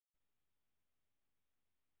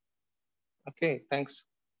Okay, thanks.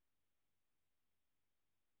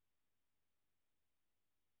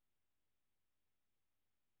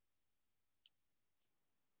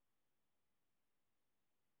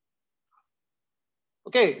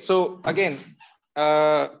 Okay, so again,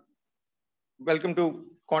 welcome to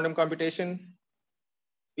Quantum Computation,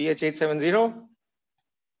 PH 870.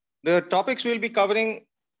 The topics we'll be covering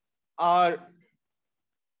are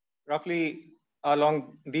roughly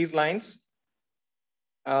along these lines.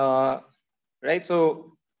 Right,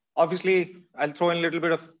 so obviously I'll throw in a little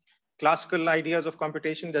bit of classical ideas of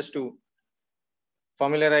computation just to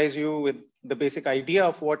familiarize you with the basic idea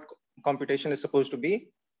of what computation is supposed to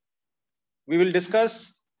be. We will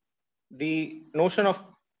discuss the notion of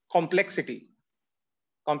complexity,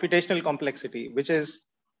 computational complexity, which is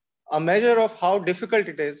a measure of how difficult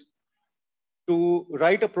it is to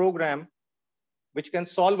write a program which can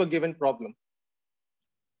solve a given problem.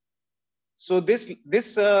 So this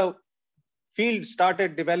field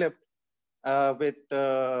started developed with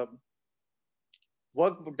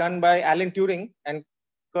work done by Alan Turing and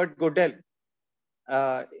Kurt Gödel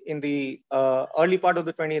in the early part of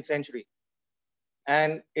the 20th century.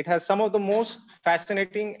 And it has some of the most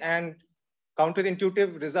fascinating and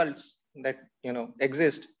counterintuitive results that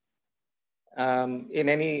exist in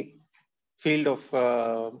any field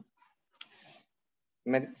of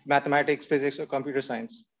mathematics, physics, or computer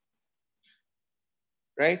science,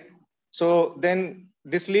 right? So then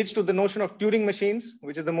this leads to the notion of Turing machines,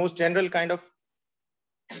 which is the most general kind of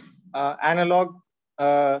analog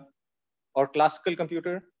or classical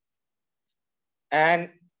computer. And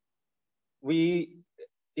we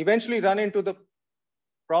eventually run into the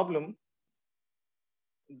problem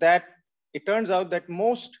that it turns out that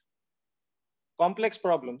most complex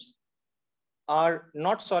problems are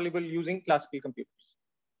not solvable using classical computers,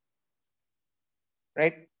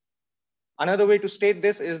 right? Another way to state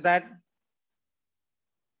this is that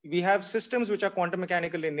we have systems which are quantum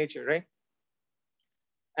mechanical in nature, right?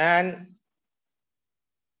 And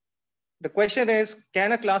the question is,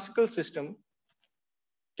 can a classical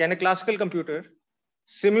computer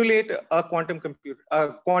simulate a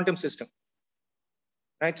quantum system,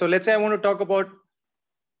 right? So let's say I want to talk about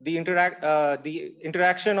the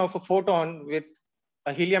interaction of a photon with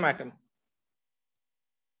a helium atom,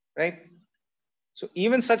 right? So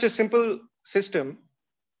even such a simple system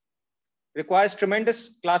requires tremendous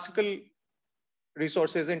classical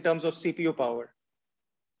resources in terms of CPU power.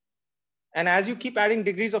 And as you keep adding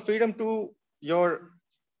degrees of freedom to your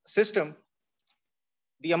system,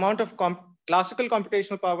 the amount of classical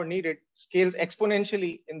computational power needed scales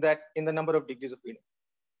exponentially in the number of degrees of freedom,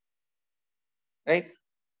 right?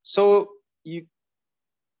 So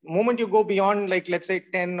moment you go beyond, like, let's say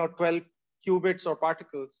 10 or 12 qubits or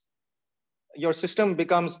particles, your system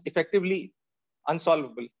becomes effectively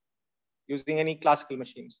unsolvable using any classical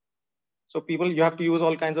machines. So you have to use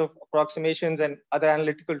all kinds of approximations and other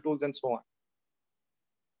analytical tools and so on.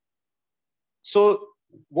 So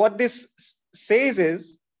what this says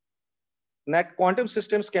is that quantum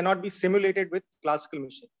systems cannot be simulated with classical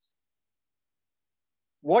machines.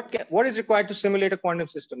 What is required to simulate a quantum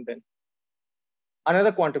system then?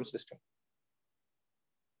 Another quantum system,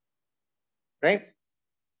 right?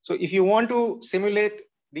 So if you want to simulate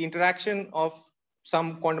the interaction of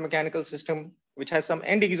some quantum mechanical system which has some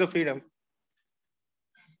n degrees of freedom,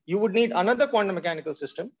 you would need another quantum mechanical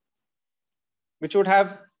system which would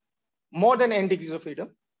have more than n degrees of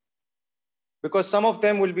freedom, because some of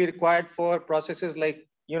them will be required for processes like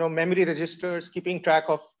memory registers, keeping track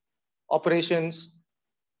of operations,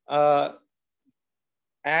 and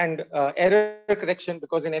error correction,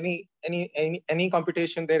 because in any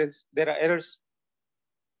computation there are errors.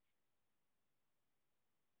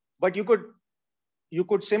 But you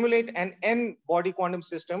could simulate an n-body quantum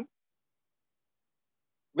system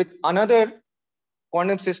with another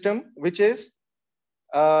quantum system which is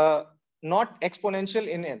not exponential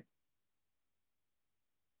in n,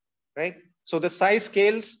 right? So the size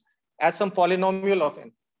scales as some polynomial of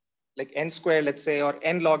n, like n squared, let's say, or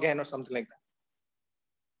n log n or something like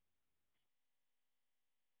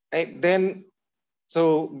that, right? Then,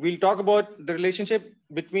 so we'll talk about the relationship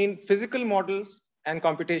between physical models and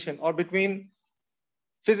computation, or between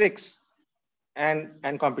physics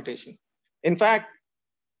and computation. In fact,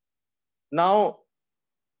 now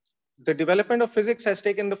the development of physics has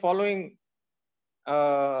taken the following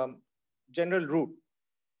general route.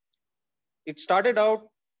 It started out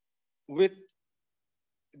with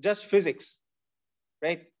just physics,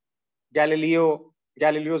 right?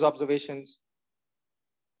 Galileo's observations,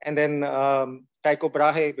 and then Tycho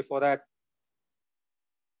Brahe before that.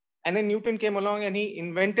 And then Newton came along and he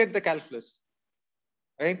invented the calculus,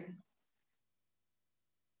 right?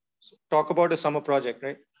 talk about a summer project,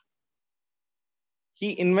 right?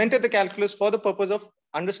 He invented the calculus for the purpose of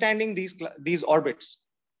understanding these orbits.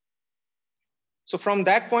 So from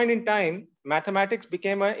that point in time, mathematics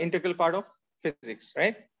became an integral part of physics,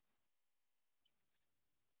 right?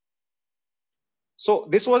 So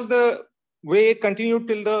this was the way it continued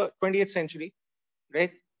till the 20th century,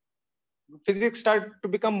 right? Physics started to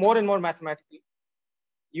become more and more mathematical.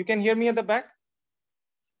 You can hear me at the back,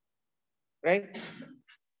 right?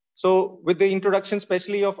 So with the introduction,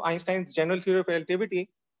 especially of Einstein's general theory of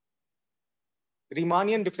relativity,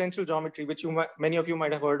 Riemannian differential geometry, which many of you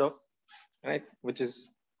might have heard of, right? Which is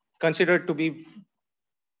considered to be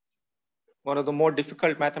one of the more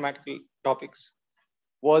difficult mathematical topics,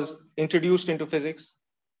 was introduced into physics.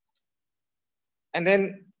 And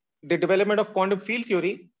then the development of quantum field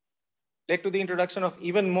theory led to the introduction of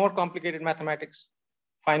even more complicated mathematics,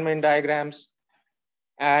 Feynman diagrams,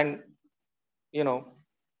 and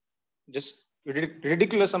just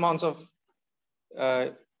ridiculous amounts of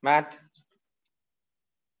math.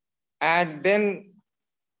 And then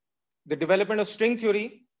the development of string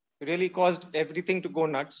theory really caused everything to go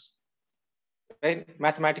nuts, right?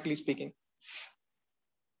 Mathematically speaking.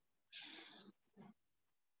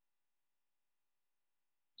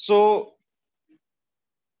 So,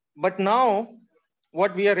 but now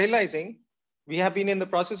what we are realizing, we have been in the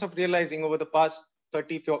process of realizing over the past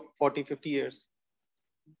 30, 40, 50 years,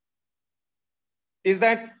 is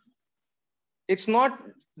that it's not,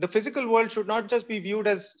 the physical world should not just be viewed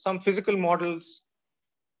as some physical models,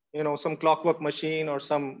 some clockwork machine or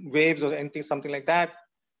some waves or anything, something like that,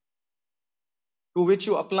 to which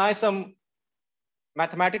you apply some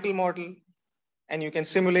mathematical model and you can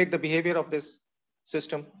simulate the behavior of this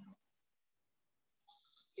system.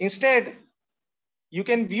 Instead, you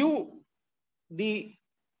can view the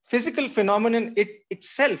physical phenomenon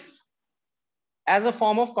itself as a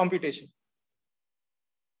form of computation.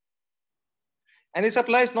 And this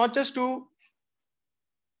applies not just to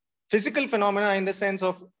physical phenomena in the sense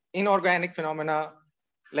of inorganic phenomena,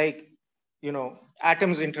 like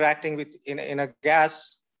atoms interacting with in a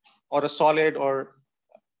gas or a solid or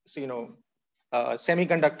a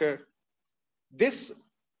semiconductor. This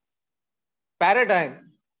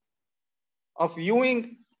paradigm of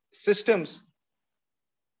viewing systems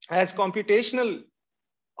as computational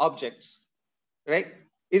objects, right,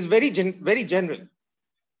 is very general,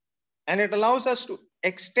 and it allows us to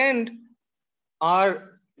extend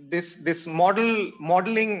our this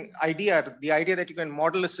modeling idea, the idea that you can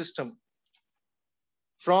model a system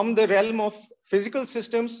from the realm of physical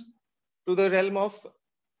systems to the realm of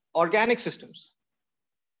organic systems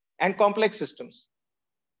and complex systems.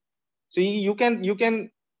 So you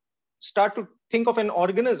can start to think of an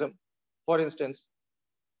organism, for instance,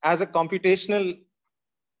 as a computational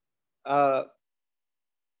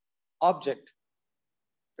object,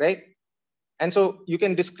 right? And so you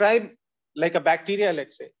can describe like a bacteria,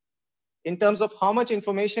 let's say, in terms of how much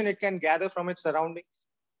information it can gather from its surroundings,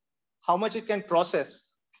 how much it can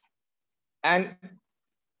process, and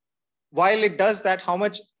while it does that, how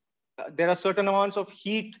much there are certain amounts of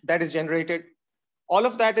heat that is generated. All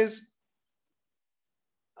of that is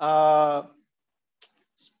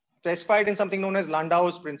specified in something known as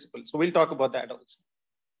Landauer's principle. So we'll talk about that also.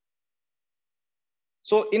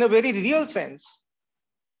 So in a very real sense,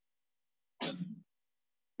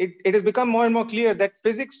 it has become more and more clear that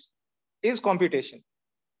physics is computation.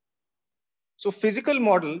 So physical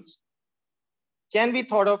models can be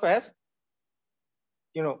thought of as,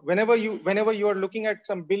 whenever you are looking at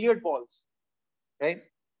some billiard balls, right?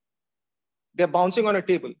 They're bouncing on a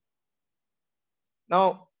table.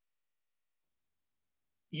 Now,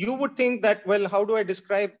 you would think that, well, how do I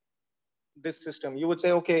describe this system? You would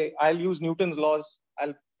say, okay, I'll use Newton's laws.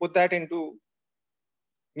 I'll put that into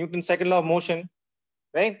Newton's second law of motion,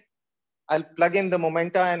 right? I'll plug in the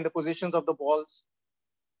momenta and the positions of the balls,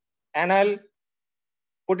 and I'll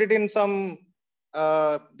put it in some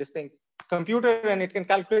computer, and it can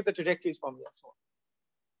calculate the trajectories for me and so on.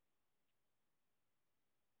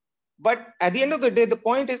 But at the end of the day, the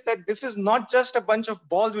point is that this is not just a bunch of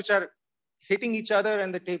balls which are hitting each other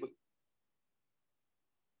and the table.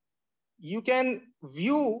 You can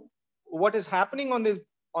view what is happening on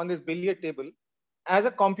this billiard table as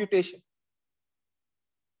a computation.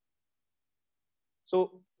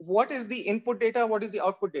 So what is the input data? What is the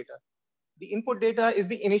output data? The input data is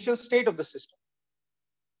the initial state of the system.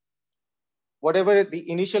 Whatever the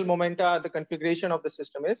initial momenta, the configuration of the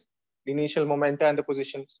system is, the initial momenta and the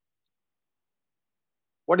positions.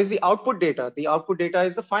 What is the output data? The output data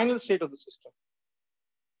is the final state of the system,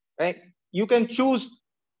 right? You can choose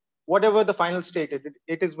whatever the final state is.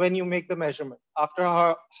 It is when you make the measurement after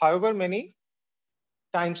however many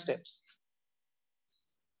time steps.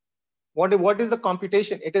 What is the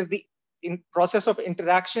computation? It is the process of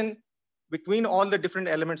interaction between all the different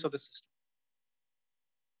elements of the system.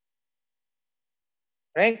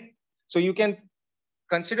 Right? So you can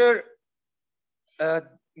consider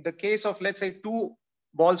the case of, let's say, two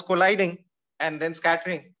balls colliding and then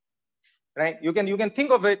scattering. Right? You can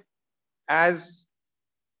think of it as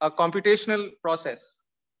a computational process.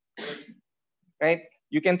 Right?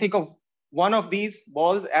 You can think of one of these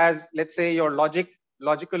balls as, let's say, your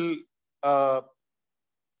logical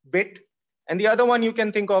bit, and the other one you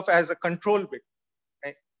can think of as a control bit.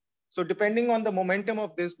 Right? So depending on the momentum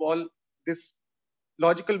of this ball, this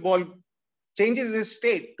logical ball changes its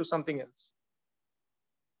state to something else.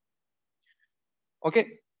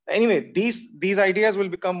 Okay. Anyway, these ideas will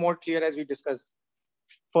become more clear as we discuss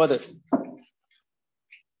further.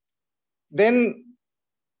 Then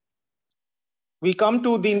we come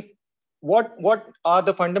to the what are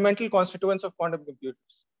the fundamental constituents of quantum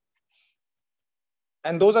computers,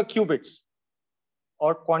 and those are qubits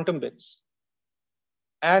or quantum bits.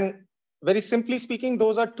 And very simply speaking,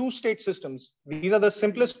 those are two-state systems. These are the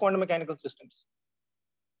simplest quantum mechanical systems.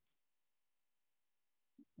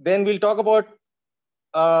 Then we'll talk about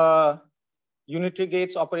unitary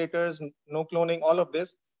gates, operators, no cloning, all of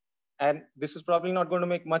this. And this is probably not going to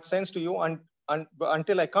make much sense to you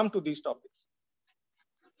until I come to these topics.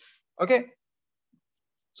 Okay.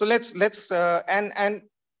 So let's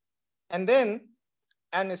and then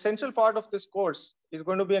an essential part of this course is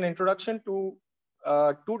going to be an introduction to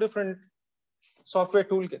two different software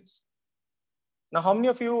toolkits. Now, how many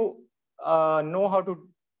of you know how to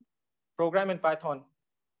program in Python?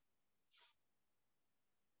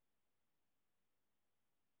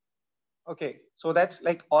 Okay, so that's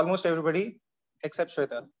like almost everybody except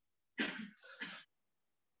Shweta.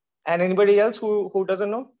 And anybody else who doesn't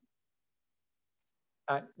know?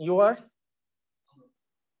 You are?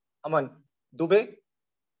 Aman. Dubey?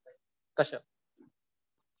 Kashyap.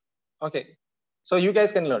 Okay, so you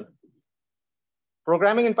guys can learn.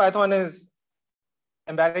 Programming in Python is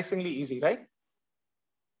embarrassingly easy, right?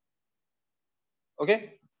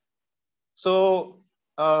 Okay, so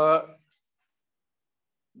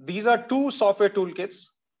these are two software toolkits.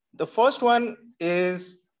 The first one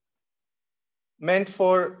is meant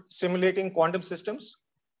for simulating quantum systems.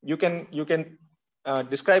 You can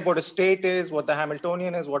describe what a state is, what the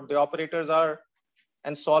Hamiltonian is, what the operators are,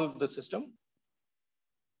 and solve the system.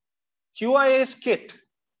 QIS kit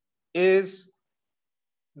is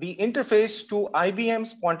the interface to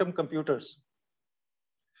IBM's quantum computers.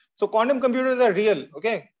 So quantum computers are real,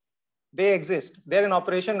 okay? They exist. They're in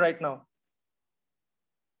operation right now.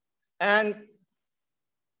 And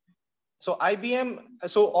so IBM,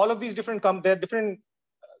 so all of these different they're different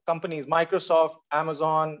companies, Microsoft,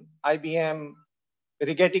 Amazon, IBM,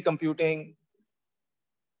 Rigetti Computing,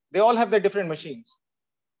 they all have their different machines,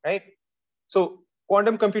 right? So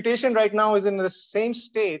quantum computation right now is in the same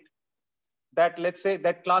state that, let's say,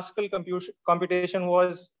 that classical computation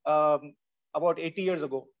was about 80 years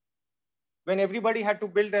ago, when everybody had to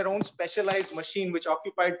build their own specialized machine which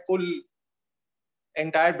occupied full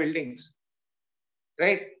entire buildings,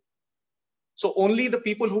 right? So only the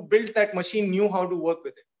people who built that machine knew how to work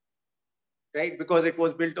with it, right? Because it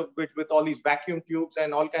was built with all these vacuum tubes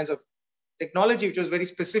and all kinds of technology, which was very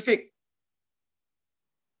specific.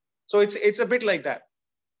 So it's a bit like that.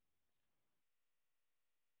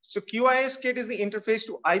 So QIS kit is the interface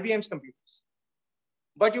to IBM's computers,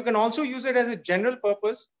 but you can also use it as a general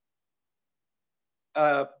purpose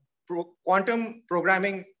quantum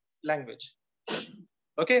programming language.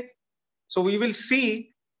 Okay, so we will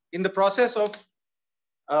see in the process of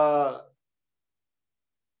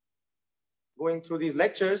going through these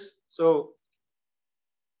lectures. So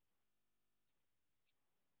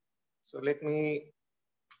let me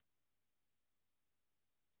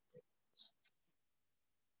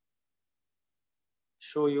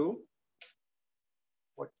show you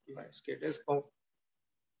what QIS kit is. Oh,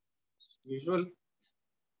 usual.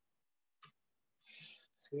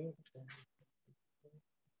 See.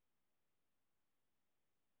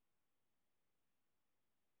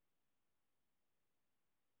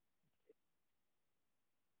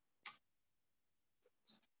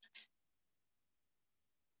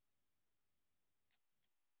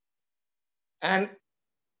 And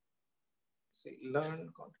say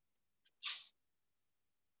learn content.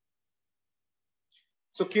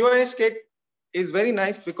 So QIS kit is very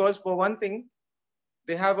nice because, for one thing,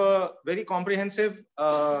 they have a very comprehensive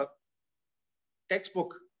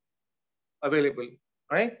textbook available,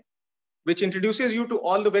 right? which introduces you to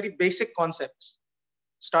all the very basic concepts,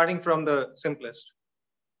 starting from the simplest.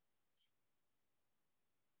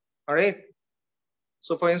 All right.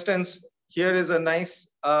 So for instance, here is a nice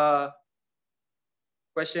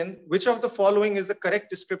question. Which of the following is the correct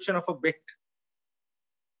description of a bit?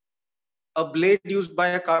 A blade used by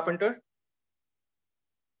a carpenter,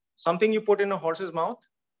 something you put in a horse's mouth,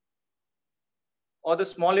 or the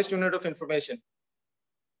smallest unit of information?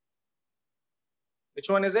 Which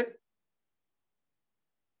one is it?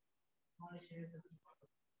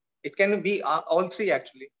 It can be all three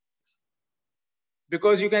actually,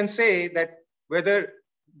 because you can say that whether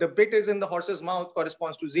the bit is in the horse's mouth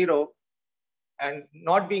corresponds to 0 and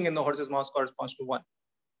not being in the horse's mouth corresponds to 1.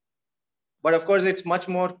 But of course, it's much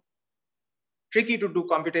more tricky to do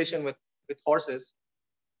computation with horses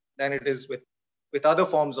than it is with other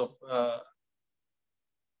forms of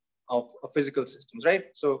physical systems, right?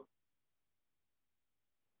 So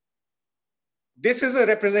this is a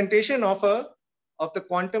representation of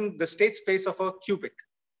the state space of a qubit.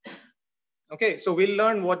 Okay, so we'll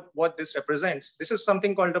learn what this represents. This is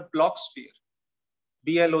something called a block sphere,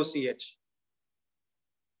 BLOCH.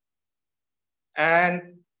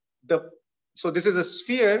 And so this is a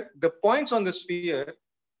sphere. The points on the sphere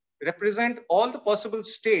represent all the possible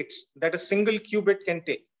states that a single qubit can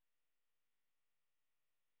take.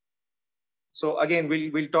 So again,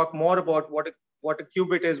 we'll talk more about what a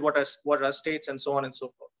qubit is, what are states, and so on and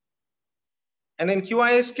so forth. And then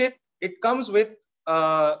QIS kit, it comes with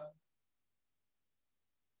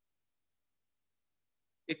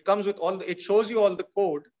it shows you all the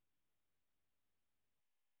code,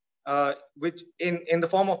 which in the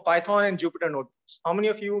form of Python and Jupyter notebooks. How many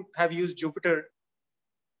of you have used Jupyter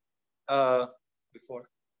before?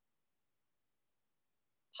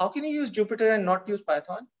 How can you use Jupyter and not use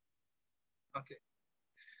Python?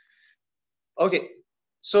 Okay.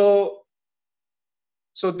 So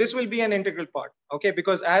this will be an integral part, okay?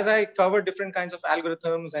 Because as I cover different kinds of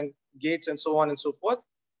algorithms and gates and so on and so forth,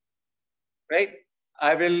 right?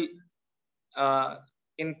 I will,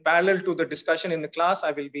 in parallel to the discussion in the class,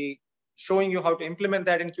 I will be showing you how to implement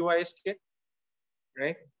that in QIS kit,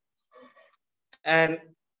 right? And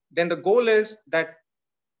then the goal is that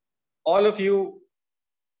all of you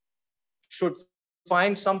should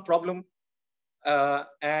find some problem,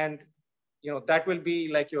 and that will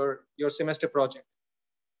be like your semester project.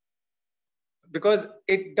 Because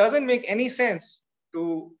it doesn't make any sense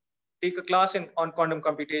to take a class on quantum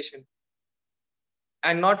computation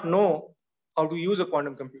and not know how to use a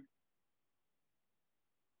quantum computer,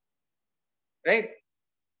 right?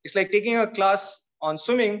 It's like taking a class on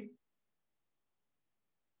swimming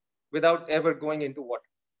without ever going into water,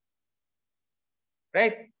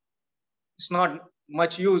 right? It's not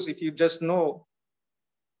much use if you just know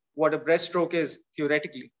what a breaststroke is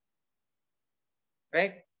theoretically,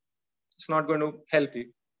 right? It's not going to help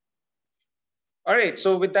you. All right,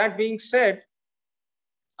 so with that being said,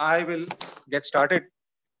 I will get started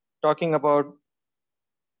talking about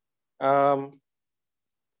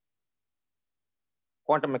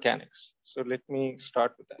quantum mechanics. So let me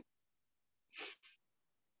start with that.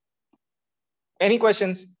 Any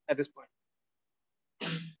questions at this point?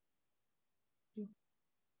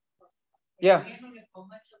 Yeah. How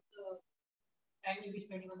much of the time you'll be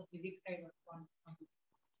spending on the physics side of quantum computing?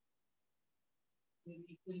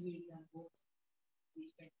 It will be done both.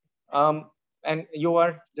 And you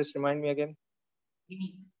are, just remind me again.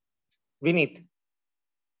 Vineet.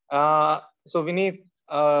 So Vineet,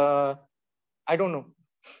 I don't know.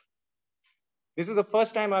 This is the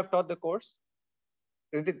first time I've taught the course.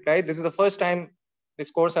 Is it right? This is the first time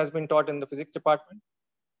this course has been taught in the physics department.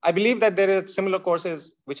 I believe that there are similar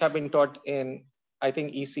courses which have been taught in, I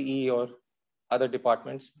think, ECE or other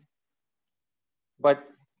departments. But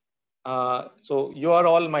so you are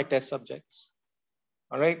all my test subjects,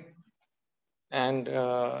 all right? And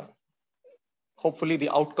hopefully the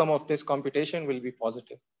outcome of this computation will be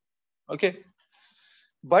positive, okay?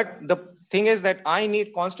 But the thing is that I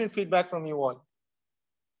need constant feedback from you all,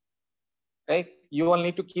 right? You all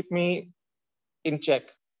need to keep me in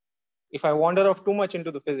check. If I wander off too much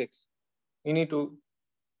into the physics, you need to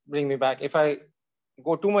bring me back. If I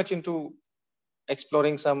go too much into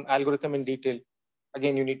exploring some algorithm in detail,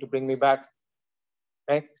 again, you need to bring me back,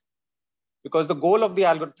 right? Because the goal of the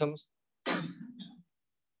algorithms,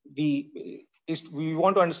 is we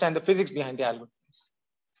want to understand the physics behind the algorithms.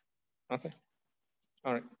 Okay.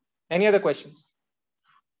 All right. Any other questions?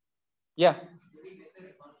 Yeah.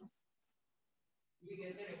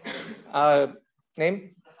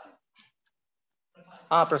 Name?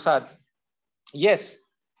 Prasad. Yes.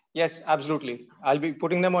 Yes, absolutely. I'll be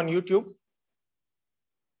putting them on YouTube.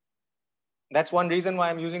 That's one reason why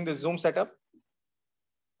I'm using this Zoom setup,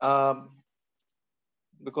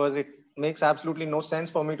 because it makes absolutely no sense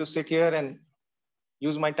for me to sit here and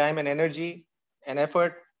use my time and energy and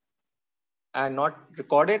effort and not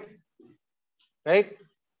record it, right?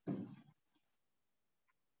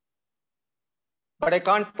 But I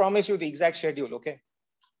can't promise you the exact schedule, okay,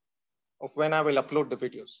 of when I will upload the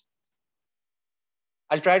videos.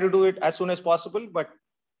 I'll try to do it as soon as possible, but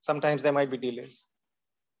sometimes there might be delays.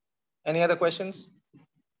 Any other questions?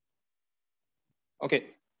 Okay.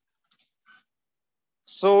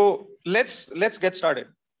 So let's get started.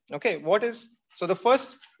 Okay, so the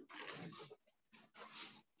first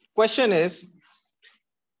question is,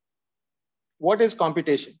 what is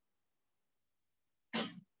computation?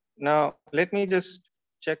 Now, let me just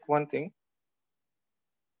check one thing.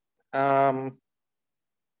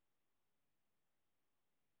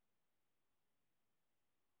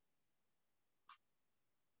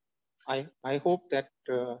 I hope that,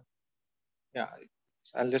 yeah,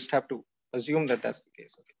 I'll just have to assume that that's the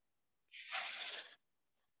case. Okay.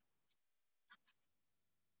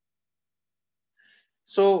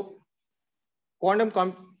 So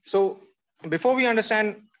so before we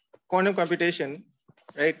understand quantum computation,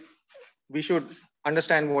 right, we should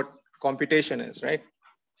understand what computation is, right?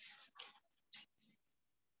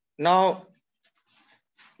 Now,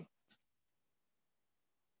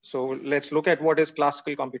 so let's look at what is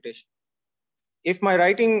classical computation. If my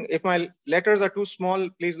letters are too small,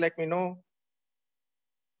 please let me know.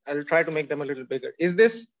 I'll try to make them a little bigger. Is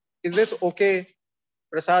this okay?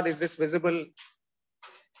 Prasad, is this visible?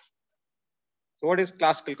 So what is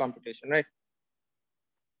classical computation, right?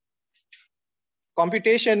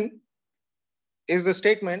 Computation is the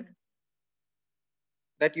statement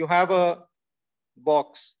that you have a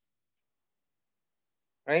box,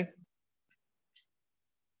 right?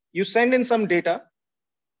 You send in some data,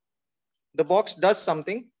 the box does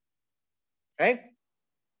something, right?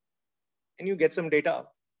 And you get some data out.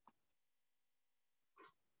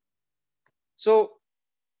 So,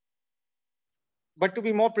 but to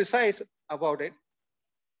be more precise about it,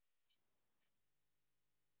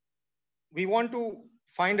 we want to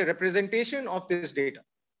find a representation of this data,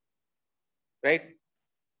 right?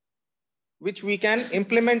 Which we can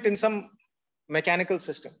implement in some mechanical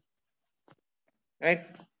system, right?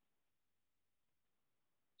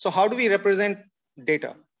 So how do we represent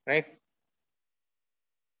data, right?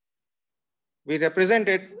 We represent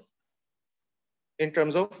it in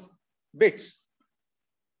terms of bits.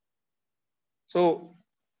 So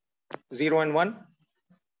 0 and 1.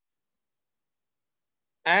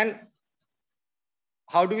 And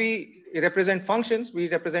how do we represent functions? We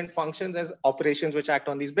represent functions as operations which act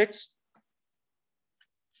on these bits,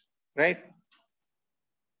 right?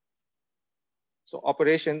 So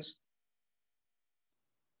operations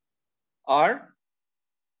are,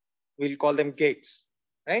 we'll call them gates,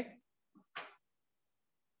 right?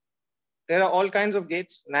 There are all kinds of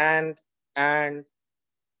gates, NAND, AND,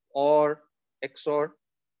 OR, XOR,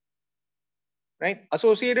 right?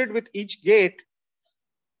 Associated with each gate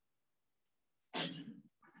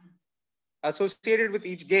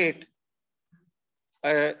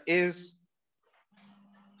is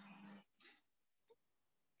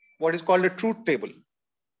what is called a truth table.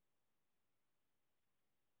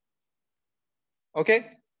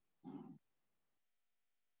 Okay.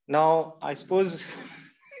 Now, I suppose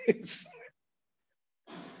it's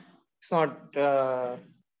not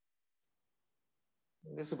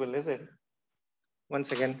visible, is it?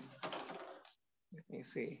 Once again, let me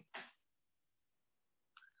see.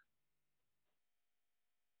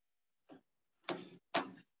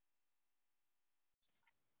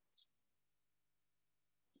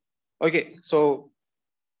 Okay, so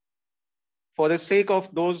for the sake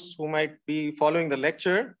of those who might be following the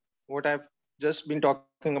lecture, what I've just been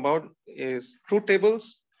talking about is truth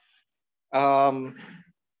tables, Boolean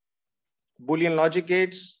logic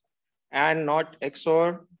gates, and not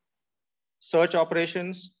XOR, search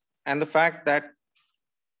operations, and the fact that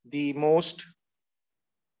the most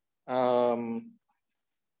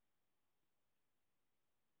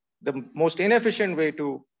inefficient way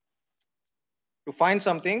to find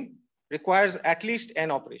something requires at least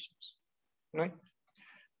n operations, right?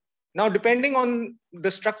 Now, depending on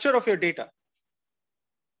the structure of your data,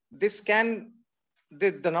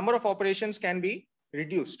 the number of operations can be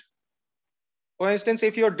reduced. For instance,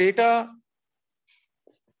 if your data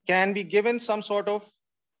can be given some sort of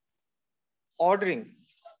ordering,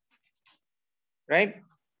 right?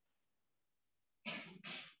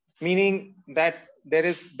 Meaning that there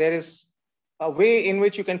is a way in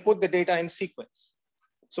which you can put the data in sequence.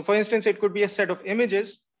 So for instance, it could be a set of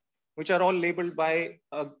images which are all labeled by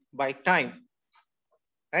time,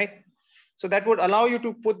 right? So that would allow you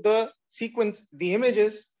to put the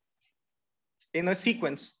images in a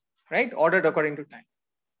sequence, right? Ordered according to time.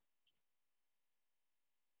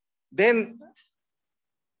 Then,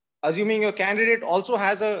 assuming your candidate also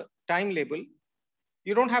has a time label,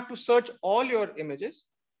 you don't have to search all your images.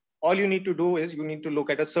 All you need to do is you need to look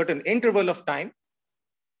at a certain interval of time,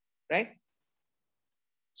 right?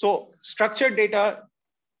 So structured data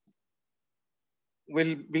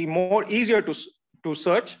will be more easier to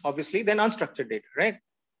search, obviously, than unstructured data, right?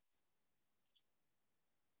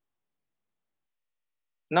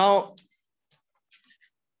 Now,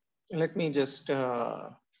 let me just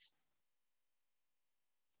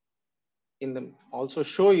also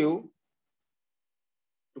show you,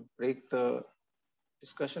 to break the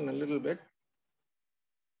discussion a little bit.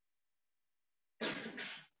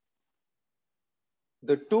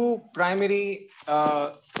 The two primary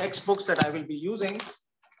textbooks that I will be using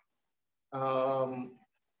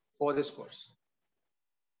for this course.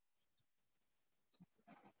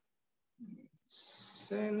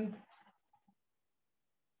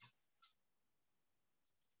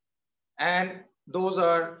 And those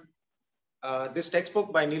are this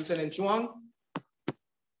textbook by Nielsen and Chuang.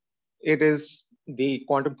 It is the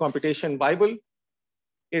Quantum Computation Bible.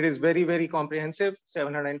 It is very, very comprehensive,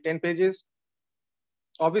 710 pages.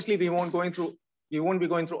 Obviously, we won't be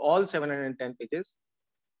going through all 710 pages,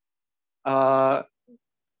 right?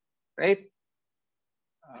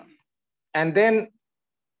 And then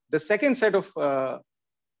the second set of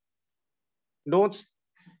notes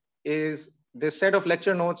is this set of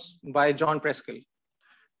lecture notes by John Preskill.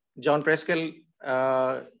 John Preskill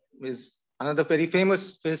is another very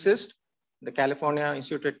famous physicist, the California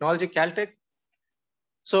Institute of Technology, Caltech.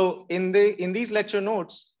 So in these lecture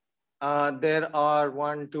notes, there are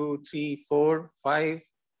 1, 2, 3, 4, 5,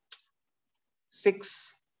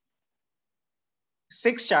 6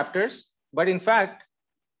 chapters. But in fact,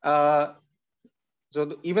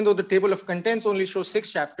 even though the table of contents only shows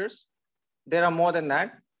 6 chapters, there are more than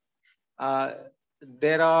that.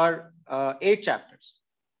 There are 8 chapters.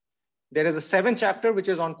 There is a 7th chapter, which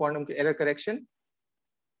is on quantum error correction.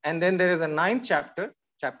 And then there is a 9th chapter,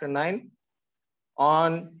 chapter 9,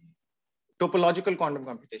 on topological quantum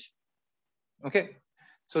computation. Okay,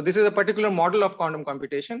 so this is a particular model of quantum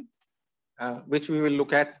computation, which we will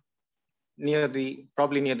look at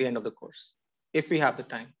probably near the end of the course, if we have the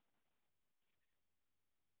time.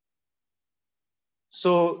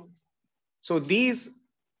 So these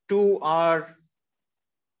two are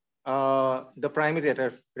the primary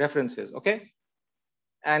references, okay?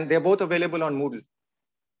 And they're both available on Moodle,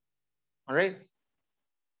 all right?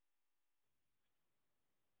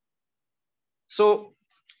 So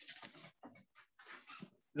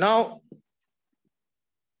now,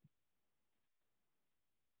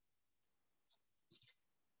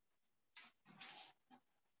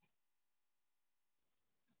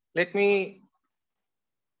 let me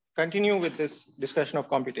continue with this discussion of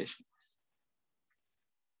computation.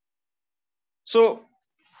 So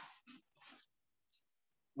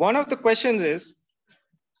one of the questions is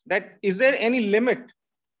that, is there any limit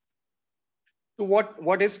to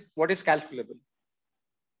what is calculable,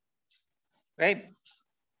 right?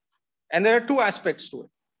 And there are two aspects to it.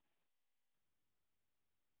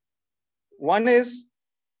 One is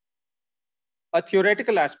a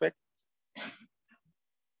theoretical aspect,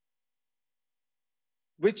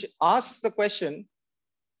 which asks the question,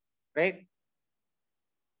 right?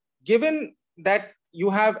 Given that you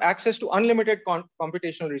have access to unlimited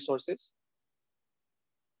computational resources,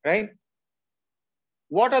 right?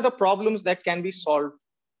 What are the problems that can be solved?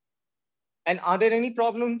 And are there any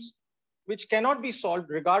problems which cannot be solved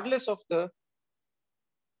regardless of the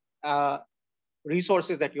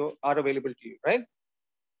resources that are available to you, right?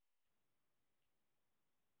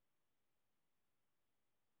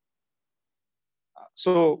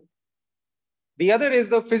 So the other is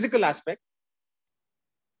the physical aspect.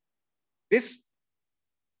 This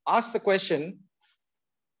asks the question,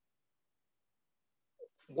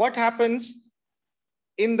 what happens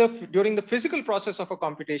during the physical process of a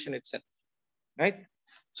computation itself, right?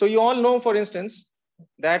 So you all know, for instance,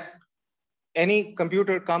 that any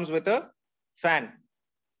computer comes with a fan,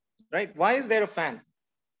 right? Why is there a fan?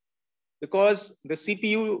 Because the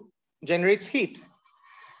CPU generates heat,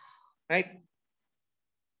 right?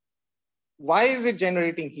 Why is it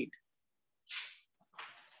generating heat?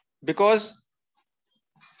 Because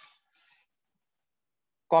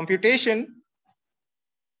computation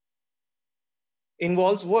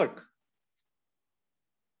involves work,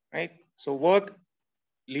 right? So work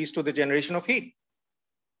leads to the generation of heat.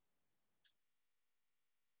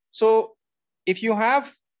 So if you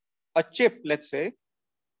have a chip, let's say,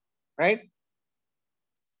 right,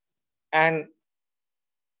 and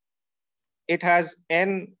it has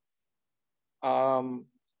n,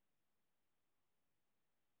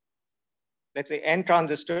 let's say n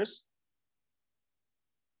transistors,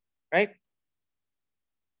 right?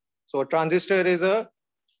 So a transistor is an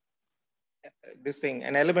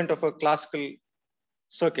element of a classical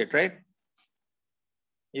circuit, right?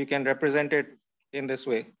 You can represent it in this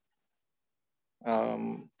way.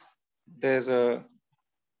 There's a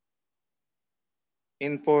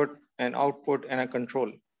input, an output, and a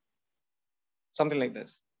control, something like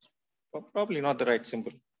this. Probably not the right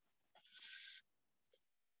symbol.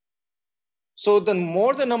 So the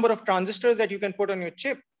more the number of transistors that you can put on your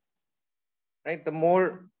chip, right, the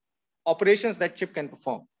more operations that chip can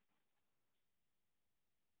perform.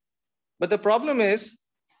 But the problem is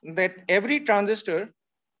that every transistor,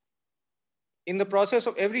 in the process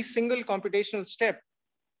of every single computational step,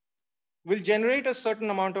 will generate a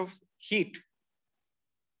certain amount of heat.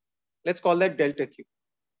 Let's call that delta Q,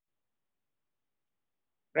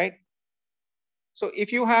 right? So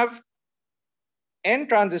if you have n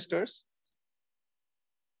transistors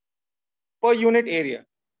per unit area,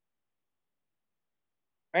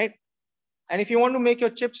 right? And if you want to make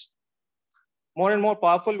your chips more and more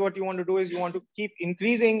powerful, what you want to do is you want to keep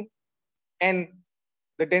increasing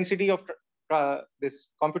the density of this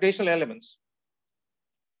computational elements.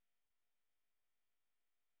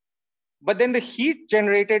 But then the heat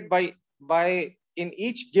generated by in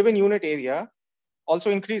each given unit area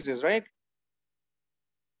also increases, right?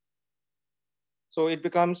 So it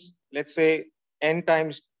becomes, let's say, n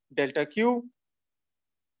times delta Q,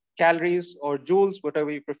 calories or joules,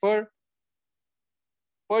 whatever you prefer,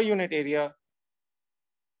 per unit area,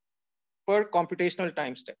 per computational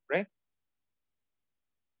time step, right?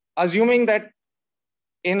 Assuming that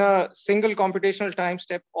in a single computational time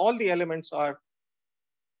step, all the elements are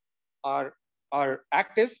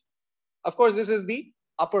active. Of course, this is the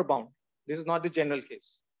upper bound. This is not the general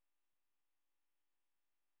case,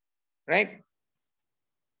 right?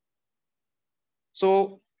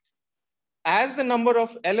 So as the number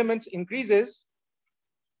of elements increases,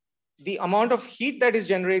 the amount of heat that is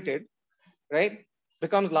generated, right,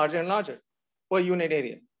 becomes larger and larger per unit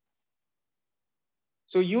area.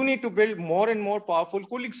 So you need to build more and more powerful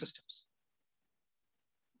cooling systems,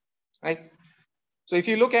 right? So if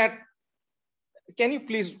you look at, can you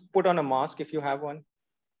please put on a mask if you have one?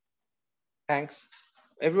 Thanks.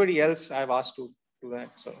 Everybody else I've asked to do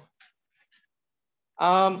that. So,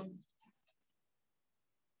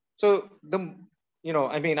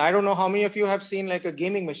 I mean, I don't know how many of you have seen like a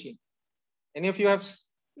gaming machine. Any of you have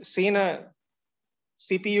seen a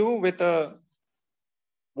CPU with a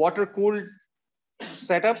water-cooled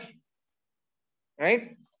setup,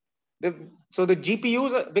 right? So the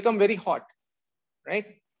GPUs become very hot,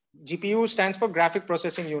 right? GPU stands for graphic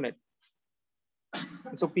processing unit.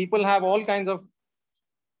 So people have all kinds of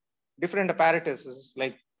different apparatuses,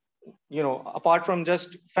 like, apart from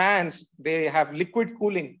just fans, they have liquid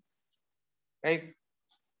cooling, right?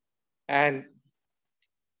 And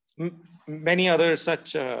many other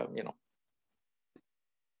such,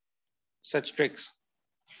 such tricks.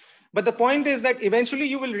 But the point is that eventually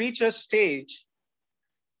you will reach a stage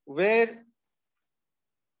where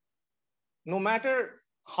no matter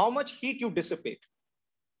how much heat you dissipate,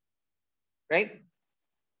 right?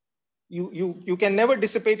 You can never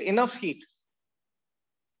dissipate enough heat.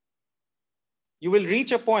 You will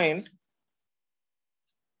reach a point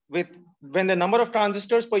when the number of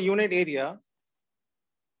transistors per unit area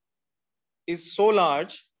is so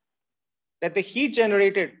large that the heat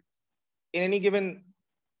generated in any given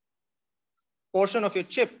portion of your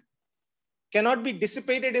chip cannot be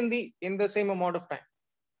dissipated in the same amount of time.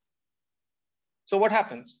 So what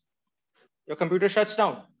happens? Your computer shuts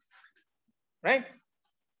down, right?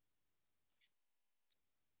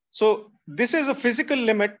 So this is a physical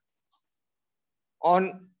limit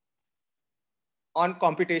on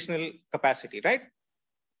computational capacity, right?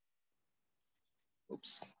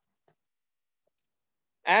 Oops.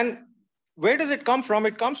 And where does it come from?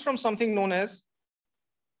 It comes from something known as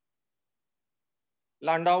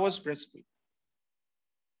Landauer's principle.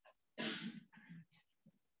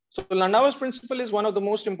 So Landauer's principle is one of the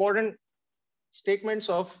most important statements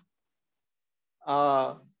of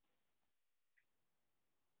the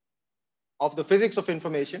physics of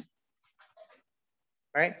information,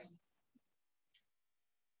 right?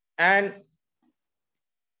 And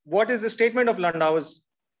what is the statement of Landauer's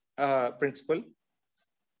principle?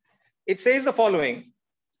 It says the following,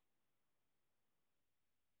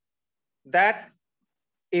 that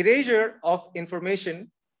erasure of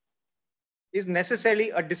information is necessarily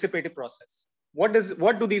a dissipative process. What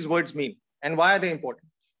do these words mean and why are they important?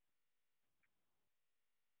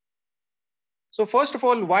 So first of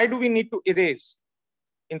all, why do we need to erase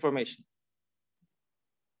information?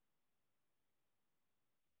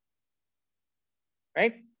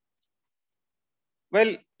 Right?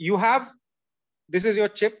 Well, this is your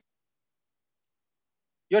chip.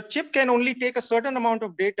 Your chip can only take a certain amount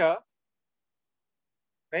of data,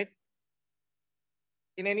 right,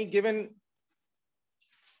 in any given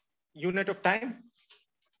unit of time,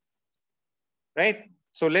 right?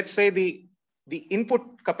 So let's say the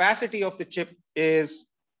input capacity of the chip is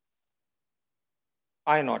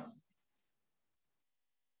I naught.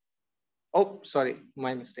 Oh, sorry,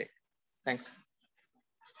 my mistake. Thanks.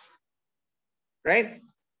 Right?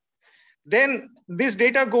 Then this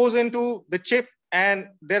data goes into the chip and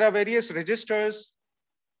there are various registers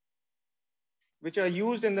which are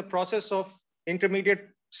used in the process of intermediate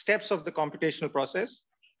steps of the computational process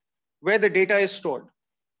where the data is stored.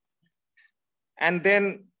 And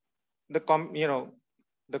then the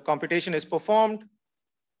computation is performed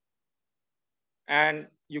and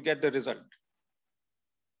you get the result.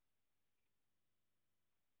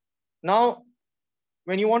 Now,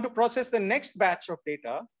 when you want to process the next batch of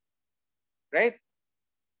data, right,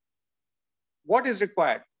 what is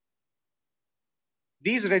required?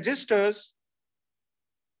 These registers,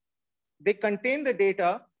 they contain the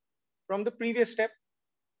data from the previous step.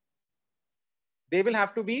 They will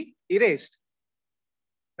have to be erased,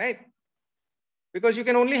 right? Because you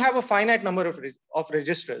can only have a finite number of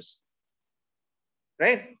registers,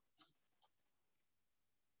 right?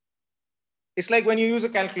 It's like when you use a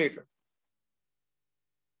calculator,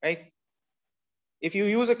 right? If you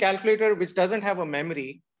use a calculator which doesn't have a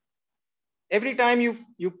memory, every time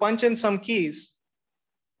you punch in some keys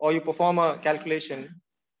or you perform a calculation,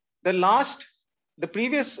 the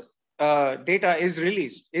previous data is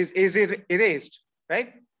erased,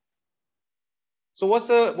 right? So what's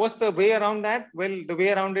the way around that? Well, the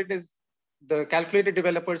way around it is the calculator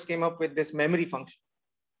developers came up with this memory function.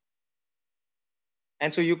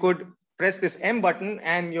 And so you could press this M button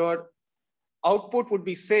and your output would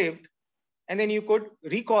be saved. And then you could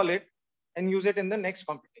recall it and use it in the next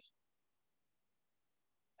computation.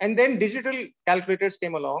 And then digital calculators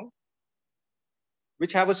came along,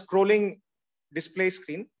 which have a scrolling display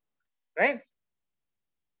screen, right?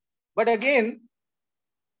 But again,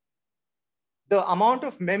 the amount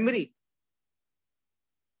of memory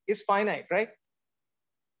is finite, right?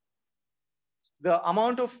 The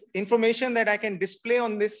amount of information that I can display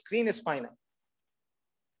on this screen is finite.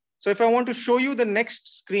 So if I want to show you the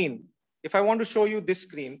next screen, if I want to show you this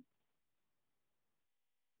screen,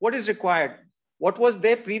 what is required? What was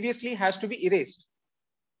there previously has to be erased.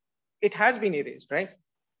 It has been erased, right?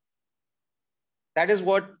 That is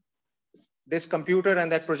what this computer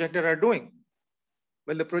and that projector are doing.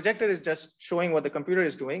 Well, the projector is just showing what the computer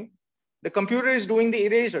is doing. The computer is doing the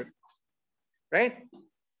erasure, right?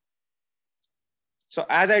 So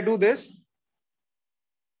as I do this,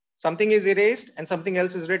 something is erased and something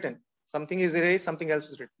else is written. Something is erased, something else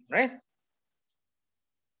is written, right?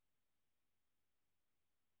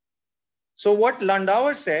 So what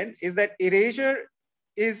Landauer said is that erasure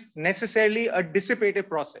is necessarily a dissipative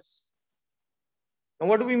process. Now,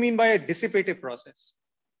 what do we mean by a dissipative process?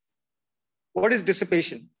 What is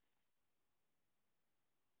dissipation?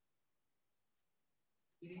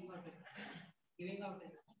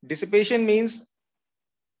 Dissipation means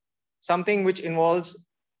something which involves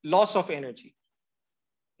loss of energy,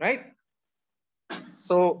 right?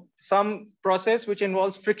 So some process which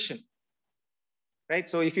involves friction, right?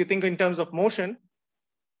 So if you think in terms of motion,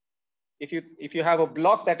 if you have a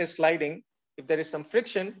block that is sliding, if there is some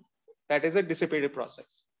friction, that is a dissipative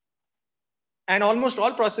process. And almost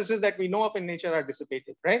all processes that we know of in nature are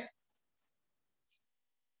dissipative, right?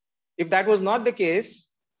 If that was not the case,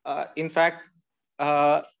 in fact,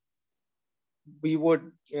 we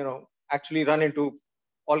would, actually run into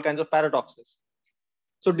all kinds of paradoxes.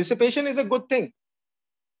 So dissipation is a good thing,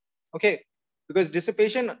 okay? Because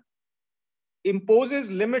dissipation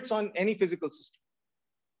imposes limits on any physical system,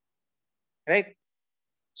 right?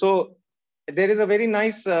 So there is a very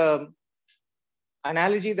nice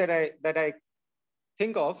analogy that I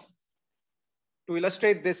think of to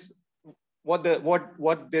illustrate this, what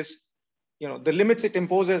this, the limits it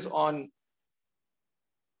imposes on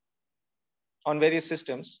various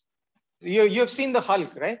systems. You have seen the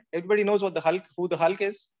Hulk, right? Everybody knows who the Hulk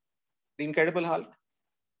is, the Incredible Hulk.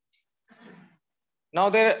 Now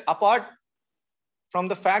apart from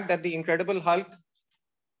the fact that the Incredible Hulk,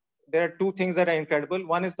 there are two things that are incredible.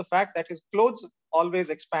 One is the fact that his clothes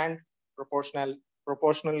always expand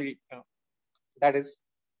proportionally, That is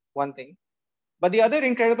one thing. But the other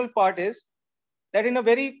incredible part is that in a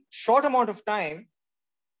very short amount of time,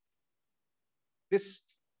 this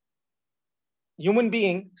human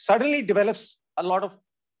being suddenly develops a lot of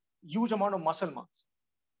huge amount of muscle mass,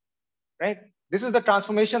 right? This is the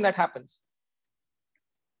transformation that happens.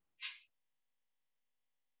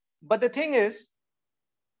 But the thing is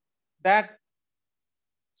that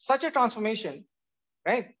such a transformation,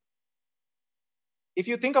 right? If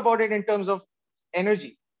you think about it in terms of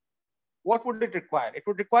energy, what would it require? It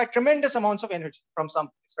would require tremendous amounts of energy from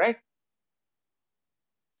someplace, right?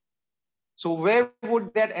 So where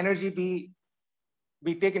would that energy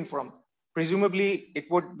be taken from? Presumably, it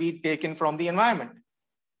would be taken from the environment,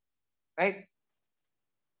 right?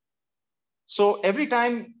 So every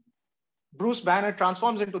time Bruce Banner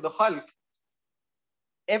transforms into the Hulk,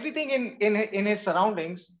 everything in his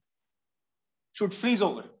surroundings should freeze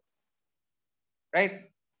over, right?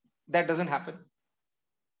 That doesn't happen.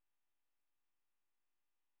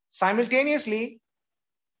 Simultaneously,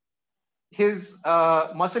 his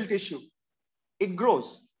muscle tissue, it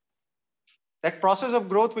grows. That process of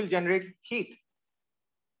growth will generate heat.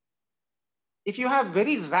 If you have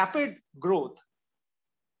very rapid growth,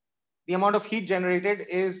 the amount of heat generated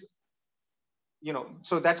is,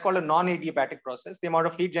 so that's called a non-adiabatic process. The amount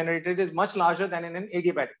of heat generated is much larger than in an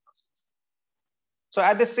adiabatic process. So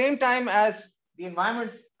at the same time as the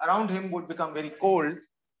environment around him would become very cold,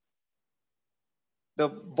 the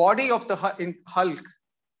body of the Hulk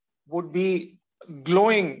would be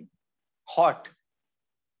glowing hot,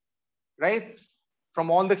 right? From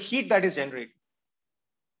all the heat that is generated.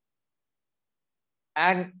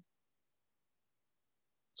 And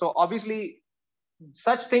so obviously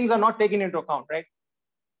such things are not taken into account, right?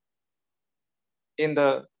 In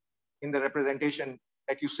the representation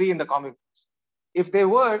that you see in the comic books. If they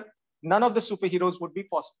were, none of the superheroes would be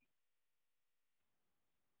possible,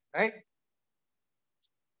 right?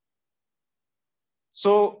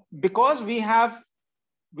 So because we have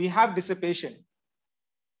dissipation,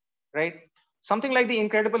 right? Something like the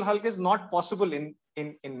Incredible Hulk is not possible in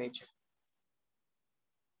nature,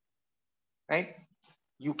 right?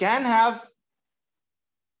 You can have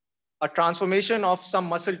a transformation of some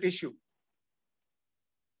muscle tissue,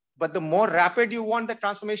 but the more rapid you want the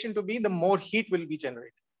transformation to be, the more heat will be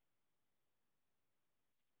generated,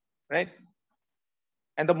 right?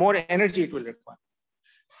 And the more energy it will require.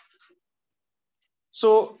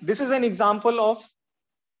 So this is an example of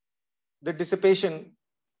the dissipation.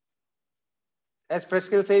 As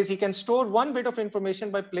Preskill says, he can store one bit of information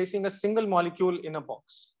by placing a single molecule in a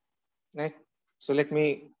box, right? So let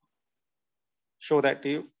me show that to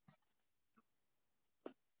you.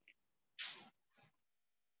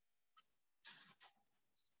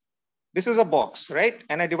 This is a box, right?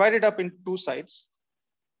 And I divide it up into two sides.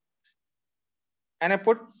 And I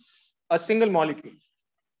put a single molecule.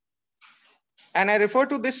 And I refer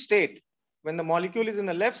to this state when the molecule is in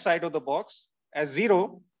the left side of the box as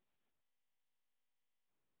 0.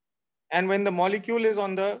 And when the molecule is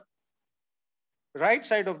on the right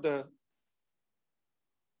side of the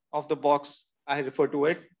box, I refer to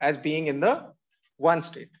it as being in the 1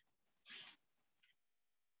 state.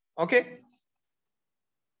 Okay.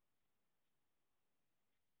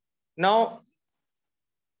 Now,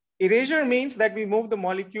 erasure means that we move the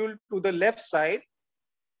molecule to the left side,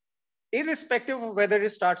 irrespective of whether it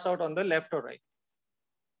starts out on the left or right.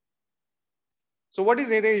 So what is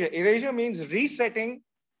erasure? Erasure means resetting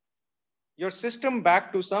your system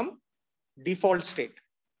back to some default state.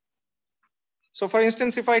 So for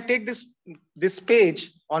instance, if I take this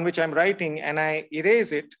page on which I'm writing and I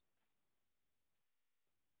erase it,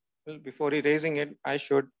 well, before erasing it, I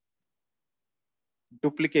should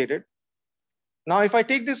duplicate it. Now, if I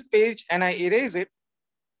take this page and I erase it,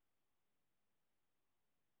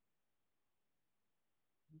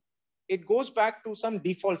 it goes back to some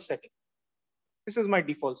default setting. This is my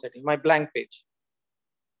default setting, my blank page,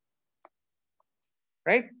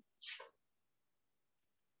 right?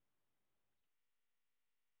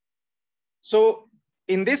 So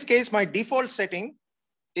in this case, my default setting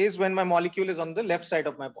is when my molecule is on the left side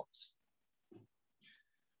of my box.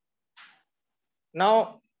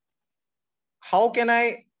 Now, how can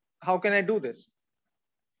I do this?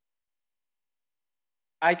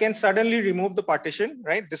 I can suddenly remove the partition,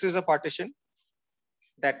 right? This is a partition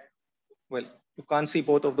that, well, you can't see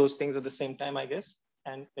both of those things at the same time, I guess.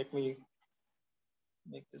 And let me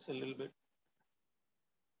make this a little bit.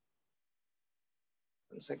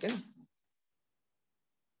 1 second.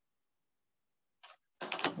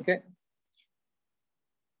 Okay.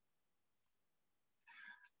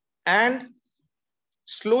 And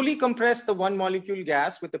slowly compress the one molecule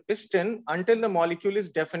gas with a piston until the molecule is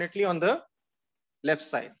definitely on the left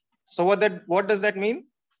side. So what does that mean?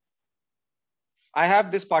 I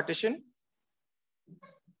have this partition,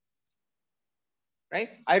 right?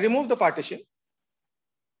 I remove the partition.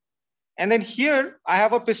 And then here I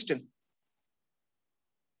have a piston.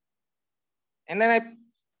 And then I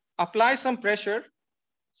apply some pressure,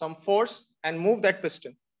 some force, and move that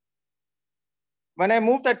piston. When I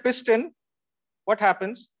move that piston, what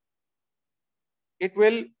happens? It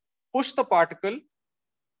will push the particle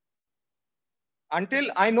until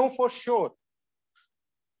I know for sure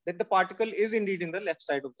that the particle is indeed in the left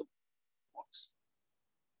side of the box.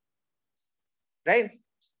 Right?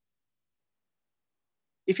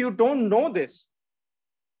 If you don't know this,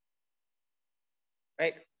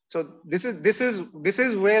 right? So this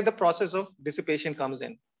is where the process of dissipation comes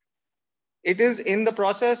in. It is in the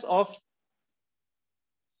process of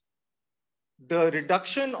the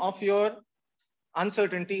reduction of your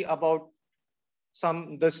uncertainty about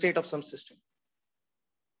the state of some system,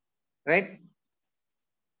 right?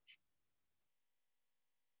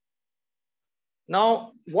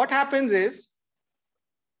 Now, what happens is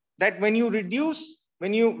that when you reduce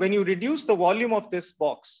the volume of this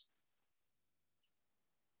box,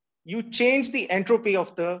 you change the entropy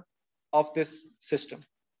of this system.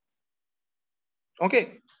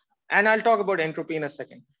 Okay, and I'll talk about entropy in a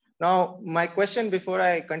second. Now, my question before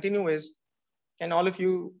I continue is, can all of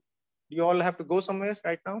you, do you all have to go somewhere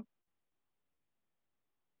right now?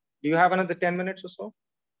 Do you have another 10 minutes or so?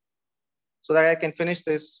 So that I can finish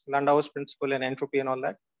this Landauer's principle and entropy and all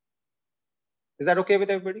that. Is that okay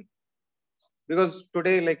with everybody? Because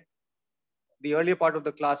today, like the earlier part of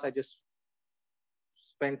the class, I just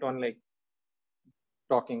spent on like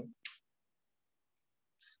talking.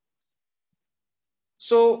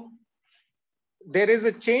 So there is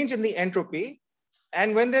a change in the entropy.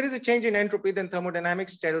 And when there is a change in entropy, then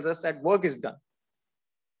thermodynamics tells us that work is done.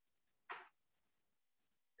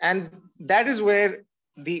 And that is where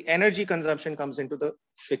the energy consumption comes into the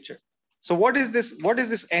picture. So what is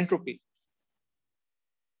this entropy?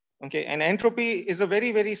 Okay, and entropy is a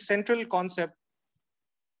very, very central concept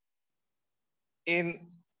in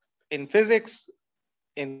physics,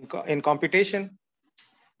 in computation.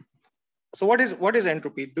 So what is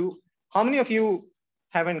entropy? How many of you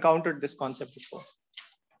have encountered this concept before?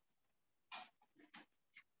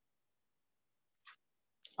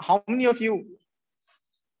 How many of you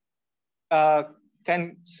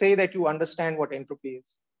can say that you understand what entropy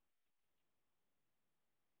is?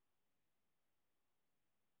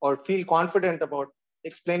 Or feel confident about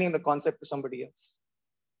explaining the concept to somebody else?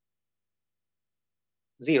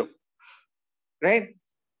 Zero, right?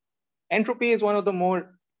 Entropy is one of the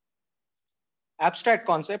more abstract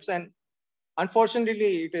concepts, and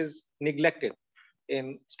unfortunately, it is neglected,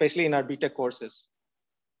 especially in our BTech courses.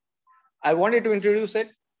 I wanted to introduce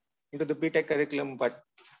it into the BTech curriculum, but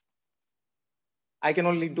I can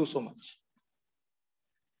only do so much.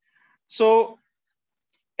 So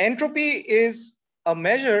entropy is a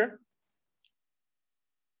measure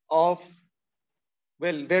of,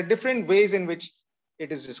 well, there are different ways in which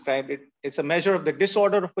it is described. It's a measure of the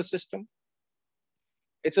disorder of a system.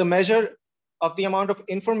 It's a measure of the amount of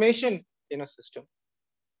information in a system.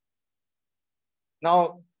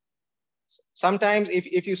 Now, sometimes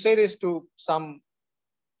if you say this to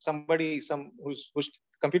somebody who's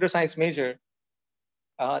computer science major,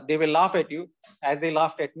 they will laugh at you, as they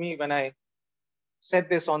laughed at me when I said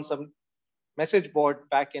this on some message board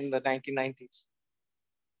back in the 1990s.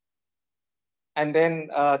 And then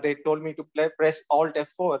they told me to press Alt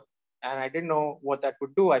F4, and I didn't know what that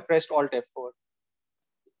would do. I pressed Alt F4.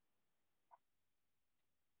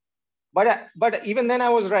 But even then I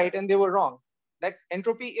was right and they were wrong. That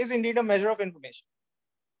entropy is indeed a measure of information.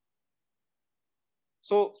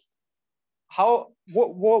 So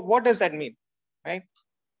what does that mean, right?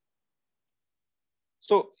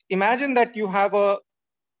 So imagine that you have a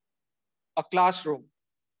classroom,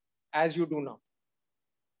 as you do now,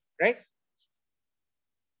 right?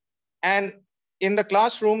 And in the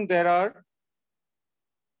classroom, there are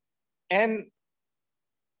n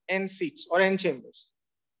seats or n chambers.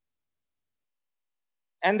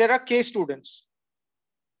 And there are k students,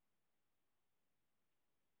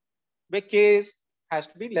 where k has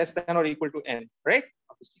to be less than or equal to n, right?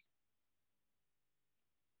 Obviously.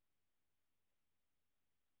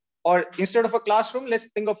 Or instead of a classroom, let's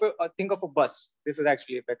think of a bus. This is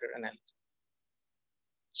actually a better analogy.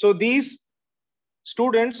 So these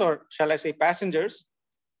students, or shall I say passengers,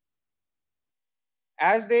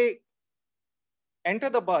 as they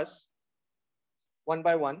enter the bus one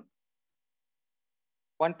by one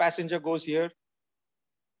passenger goes here,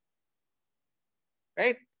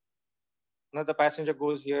 right? Another passenger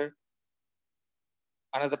goes here.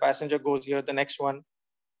 Another passenger goes here, the next one.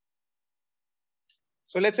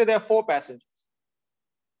 So let's say there are 4 passengers.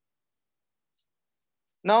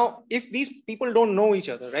 Now, if these people don't know each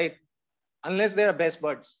other, right? Unless they are best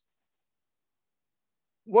buds,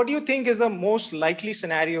 what do you think is the most likely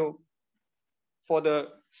scenario for the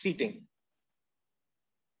seating?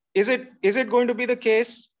 Is it going to be the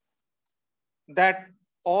case that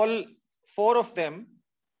all 4 of them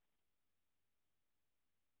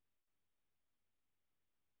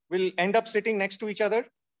will end up sitting next to each other?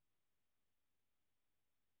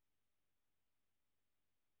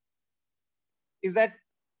 Is that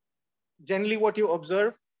generally what you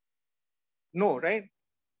observe? No, right?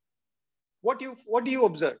 What do you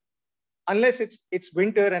observe? Unless it's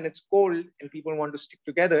winter and it's cold and people want to stick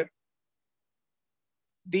together,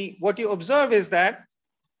 what you observe is that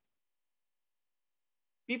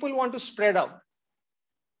people want to spread out,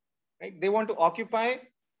 right? They want to occupy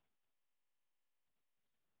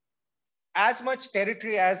as much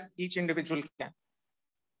territory as each individual can,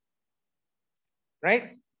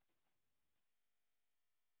 right?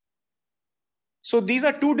 So these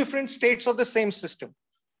are 2 different states of the same system.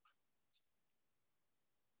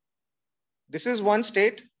 This is one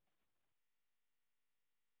state,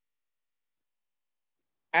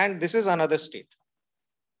 and this is another state.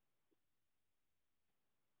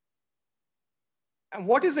 And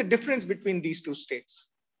what is the difference between these 2 states?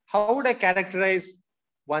 How would I characterize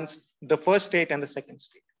the first state and the second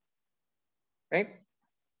state, right?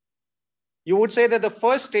 You would say that the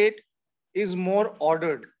first state is more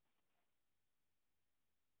ordered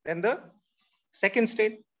than the second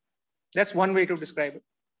state. That's one way to describe it.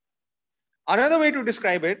 Another way to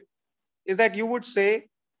describe it is that you would say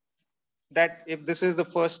that if this is the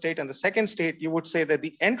first state and the second state, you would say that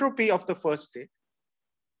the entropy of the first state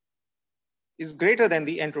is greater than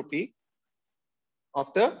the entropy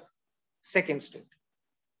of the second state.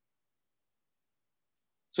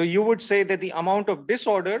 So you would say that the amount of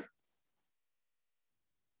disorder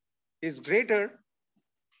is greater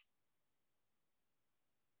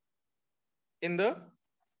in the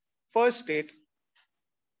first state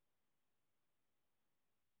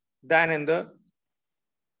than in the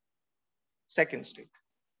second state,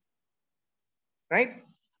 right?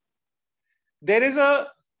 There is a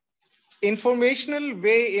informational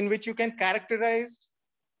way in which you can characterize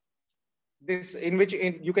this, in which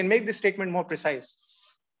you can make this statement more precise.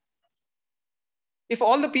 If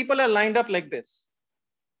all the people are lined up like this,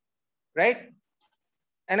 right?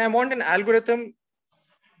 And I want an algorithm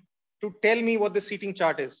to tell me what the seating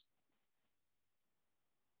chart is.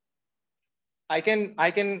 I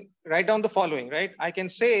can write down the following, right? I can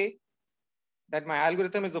say that my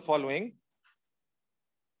algorithm is the following,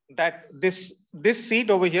 that this seat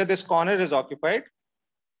over here, this corner is occupied.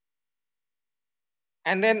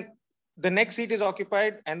 And then the next seat is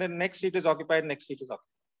occupied, and the next seat is occupied, next seat is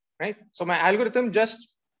occupied, right? So my algorithm just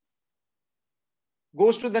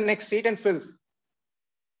goes to the next seat and fills.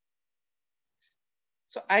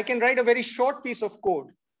 So I can write a very short piece of code,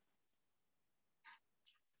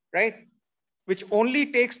 right? Which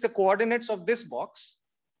only takes the coordinates of this box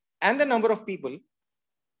and the number of people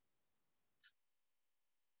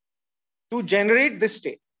to generate this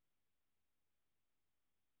state,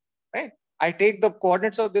 right? I take the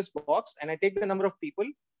coordinates of this box and I take the number of people,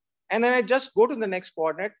 and then I just go to the next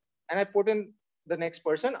coordinate and I put in the next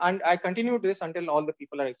person, and I continue this until all the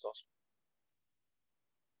people are exhausted.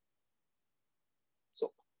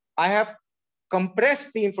 So I have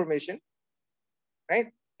compressed the information, right,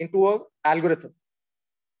 into an algorithm.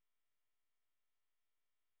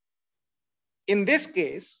 In this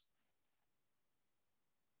case,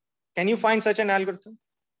 can you find such an algorithm?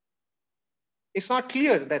 It's not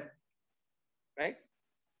clear that, right?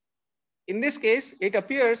 In this case, it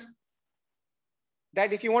appears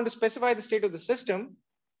that if you want to specify the state of the system,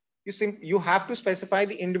 you have to specify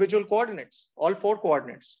the individual coordinates, all 4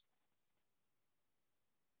 coordinates,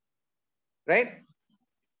 right?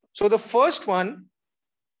 So the first one,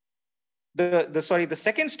 the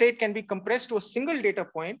second state can be compressed to a single data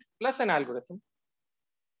point plus an algorithm,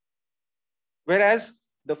 whereas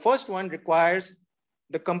the first one requires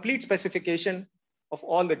the complete specification of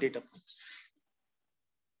all the data points,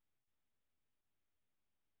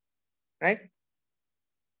 right?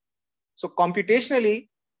 So computationally,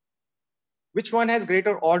 which one has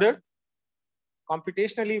greater order?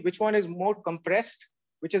 Computationally, which one is more compressed,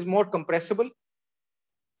 which is more compressible?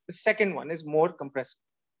 The second one is more compressible.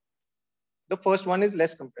 The first one is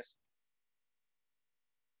less compressible.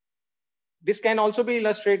 This can also be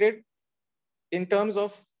illustrated in terms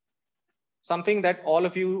of something that all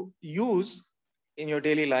of you use in your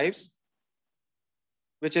daily lives,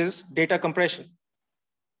 which is data compression.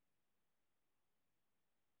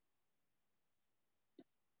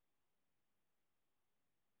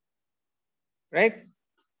 Right?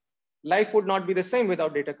 Life would not be the same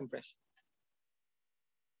without data compression.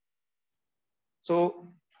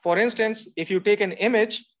 So, for instance, if you take an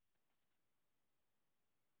image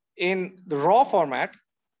in the raw format,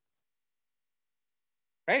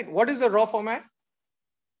 right? What is the raw format?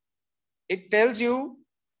 It tells you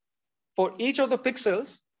for each of the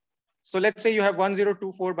pixels. So let's say you have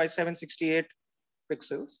 1024 by 768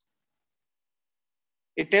 pixels.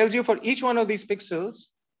 It tells you for each one of these pixels,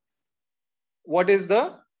 what is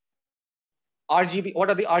the RGB, what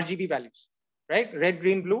are the RGB values, right? Red,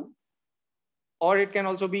 green, blue, or it can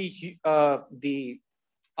also be there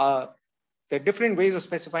are different ways of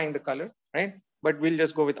specifying the color, right? But we'll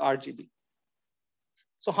just go with RGB.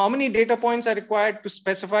 So how many data points are required to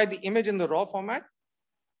specify the image in the raw format?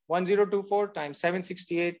 1024 times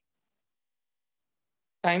 768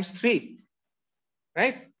 times 3,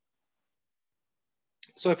 right?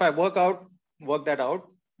 So if I work that out,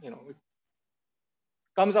 it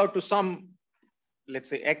comes out to some, let's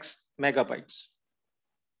say, X megabytes,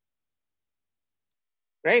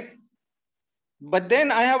 right? But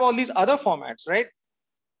then I have all these other formats, right?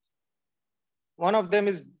 One of them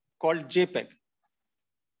is called JPEG.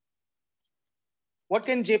 What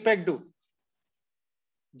can JPEG do?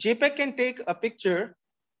 JPEG can take a picture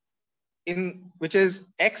which is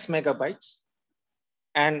X megabytes,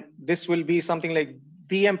 and this will be something like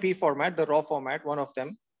BMP format, the raw format, one of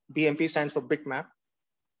them. BMP stands for bitmap.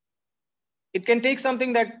 It can take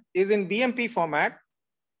something that is in BMP format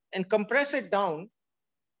and compress it down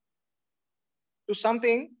to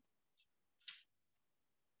something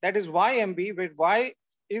that is YMB, where Y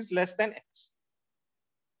is less than X.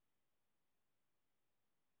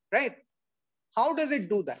 Right? How does it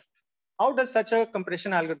do that? How does such a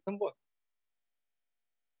compression algorithm work?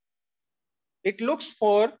 It looks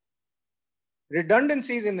for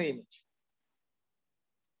redundancies in the image.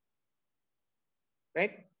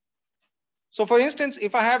 Right? So for instance,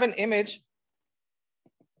 if I have an image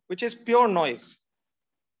which is pure noise,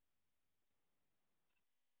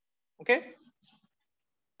 okay?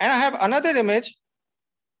 And I have another image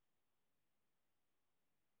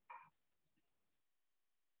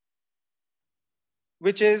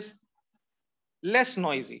which is less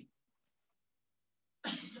noisy.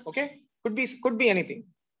 Okay? Could be anything.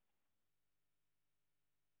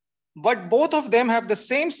 But both of them have the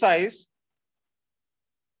same size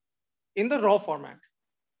in the raw format.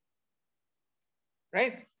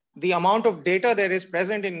 Right? The amount of data that is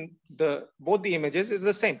present in both the images is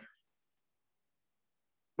the same.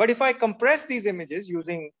 But if I compress these images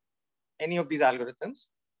using any of these algorithms,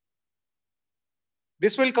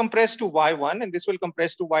 this will compress to Y1 and this will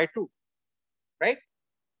compress to Y2, right?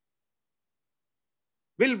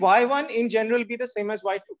 Will Y1 in general be the same as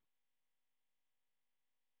Y2?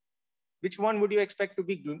 Which one would you expect to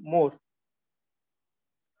be more?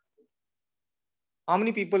 How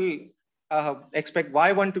many people expect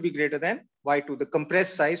Y1 to be greater than Y2, the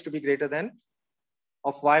compressed size to be greater than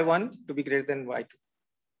of Y1 to be greater than Y2?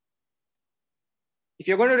 If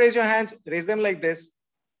you're going to raise your hands, raise them like this.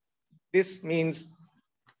 This means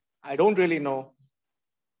I don't really know.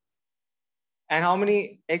 And how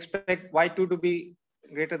many expect Y2 to be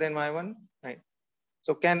greater than Y1? Right.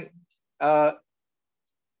 So can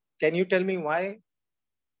you tell me why?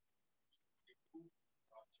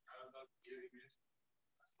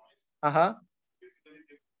 Uh-huh.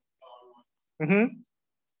 Mm-hmm.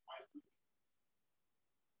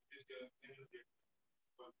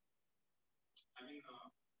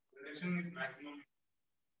 Reduction is maximum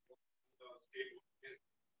the state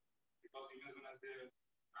because even as the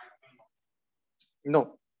maximum.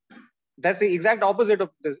 No, that's the exact opposite of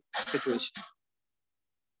the situation.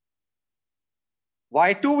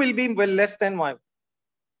 Y2 will be well less than Y1.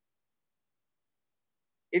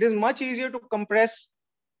 It is much easier to compress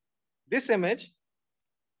this image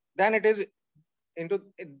than it is to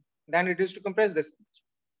compress this image.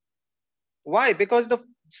 Why? Because the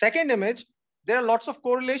second image, there are lots of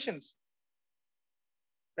correlations,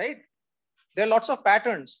 right? There are lots of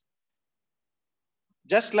patterns.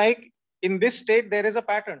 Just like in this state, there is a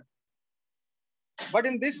pattern. But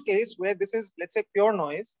in this case, where this is, let's say, pure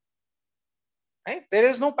noise, right? There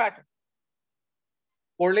is no pattern.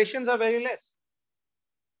 Correlations are very less.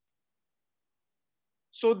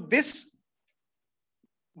 So this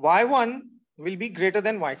Y1 will be greater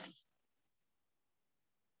than Y2.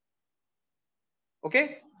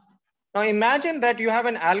 Okay. Now imagine that you have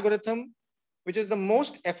an algorithm which is the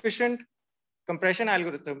most efficient compression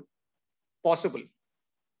algorithm possible,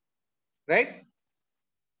 right?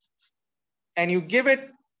 And you give it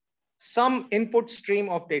some input stream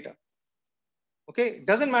of data. Okay, it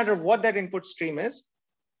doesn't matter what that input stream is.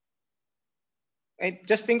 Right?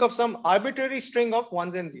 Just think of some arbitrary string of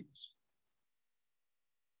ones and zeros.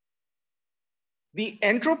 The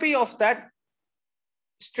entropy of that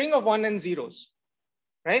string of one and zeros,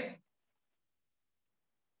 right,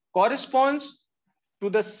 corresponds to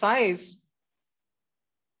the size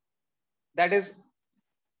that is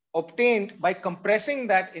obtained by compressing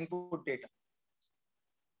that input data.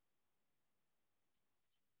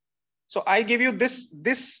 So I give you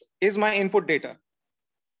this is my input data.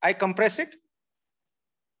 I compress it,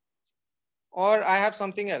 or I have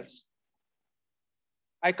something else.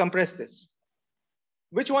 I compress this.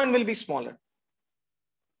 Which one will be smaller?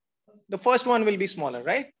 The first one will be smaller,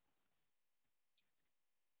 right?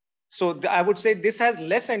 So I would say this has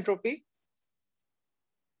less entropy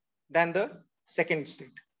than the second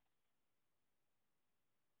state.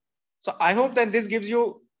 So I hope that this gives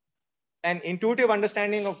you an intuitive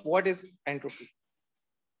understanding of what is entropy.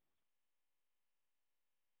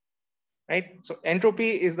 Right? So entropy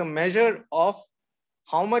is the measure of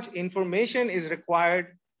how much information is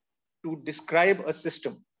required to describe a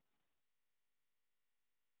system.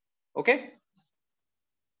 Okay?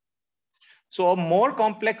 So a more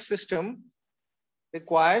complex system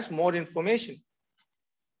requires more information.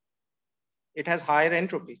 It has higher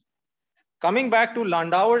entropy. Coming back to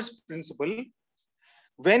Landauer's principle,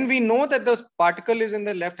 when we know that the particle is in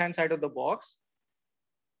the left-hand side of the box,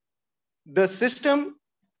 the system,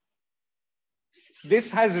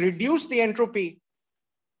 this has reduced the entropy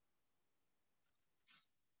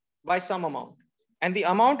by some amount. And the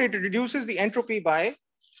amount it reduces the entropy by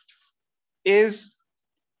is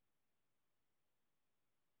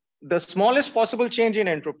the smallest possible change in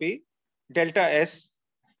entropy, delta S,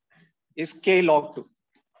 is K log 2.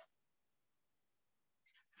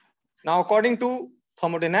 Now, according to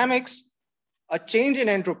thermodynamics, a change in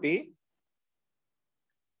entropy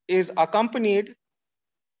is accompanied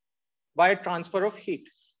by a transfer of heat,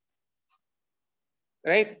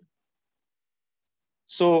 right?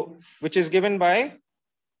 So, which is given by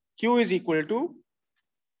Q is equal to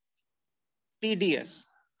TdS,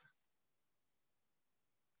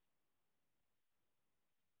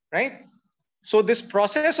 right? So this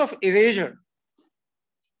process of erasure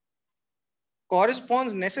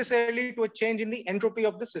corresponds necessarily to a change in the entropy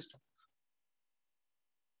of the system,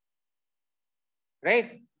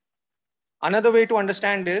 right? Another way to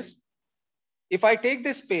understand is, if I take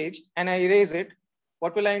this page and I erase it,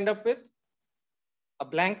 what will I end up with? A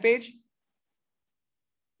blank page.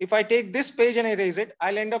 If I take this page and erase it,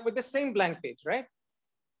 I'll end up with the same blank page, right?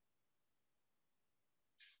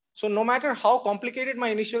 So no matter how complicated my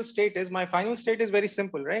initial state is, my final state is very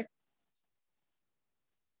simple, right?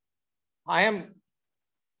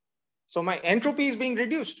 So my entropy is being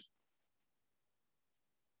reduced,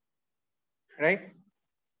 right?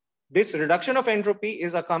 This reduction of entropy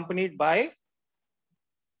is accompanied by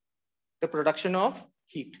the production of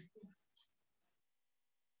heat.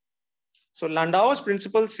 So Landauer's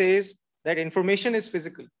principle says that information is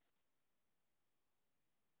physical.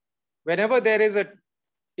 Whenever there is an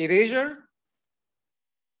erasure,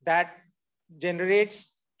 that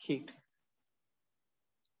generates heat.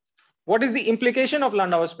 What is the implication of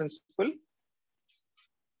Landauer's principle?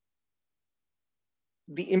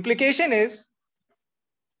 The implication is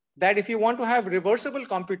that if you want to have reversible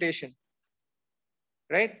computation,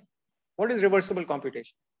 right? What is reversible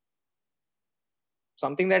computation?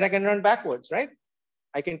 Something that I can run backwards, right?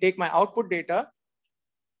 I can take my output data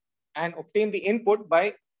and obtain the input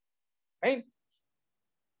by, right,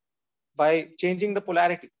 by changing the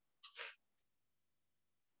polarity.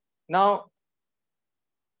 Now,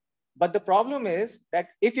 but the problem is that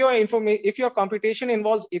if your computation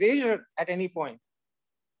involves erasure at any point,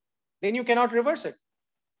 then you cannot reverse it,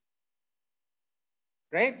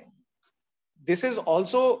 right? This is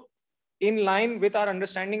also in line with our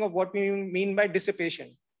understanding of what we mean by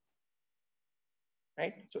dissipation,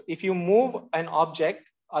 right? So if you move an object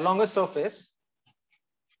along a surface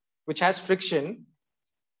which has friction,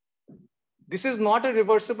 this is not a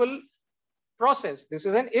reversible process. This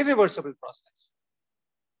is an irreversible process,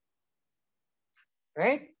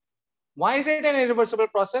 right? Why is it an irreversible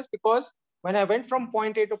process? Because when I went from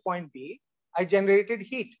point A to point B, I generated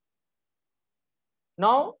heat.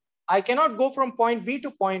 Now, I cannot go from point B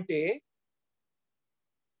to point A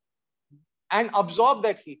and absorb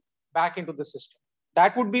that heat back into the system.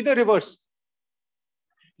 That would be the reverse.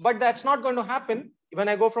 But that's not going to happen. When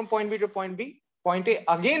I go from point B to point B, point A,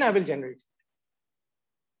 again, I will generate.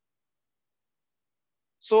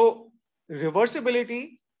 So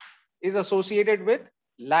reversibility is associated with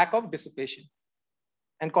lack of dissipation.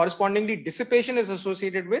 And correspondingly, dissipation is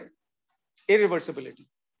associated with irreversibility.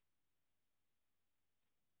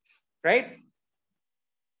 Right?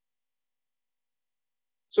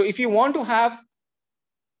 So if you want to have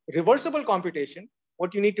reversible computation,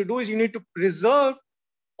 what you need to do is you need to preserve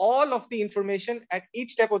all of the information at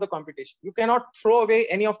each step of the computation. You cannot throw away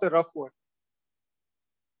any of the rough work.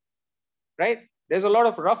 Right? There's a lot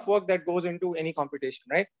of rough work that goes into any computation,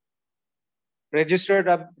 right?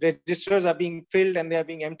 Registers are being filled and they are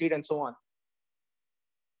being emptied and so on.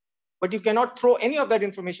 But you cannot throw any of that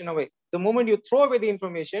information away. The moment you throw away the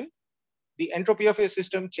information, the entropy of your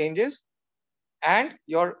system changes and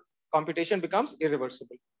your computation becomes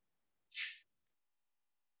irreversible.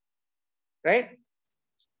 Right?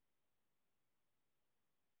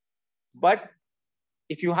 But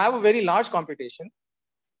if you have a very large computation,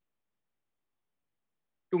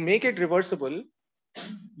 to make it reversible,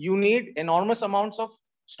 you need enormous amounts of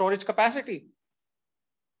storage capacity.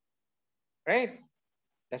 Right?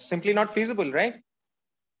 That's simply not feasible, right?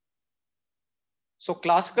 So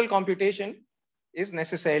classical computation is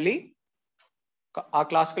necessarily, our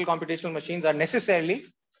classical computational machines are necessarily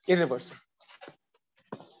irreversible.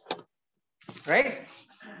 Right?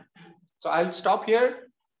 So I'll stop here.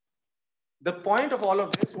 The point of all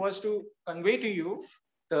of this was to convey to you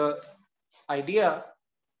the idea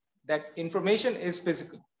that information is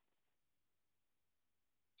physical.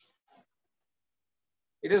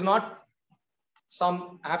 It is not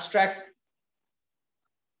some abstract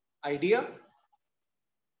idea,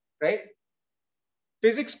 right?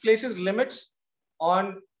 Physics places limits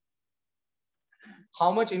on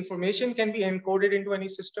how much information can be encoded into any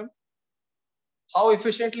system, how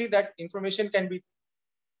efficiently that information can be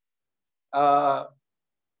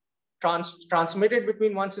transmitted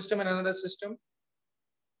between one system and another system,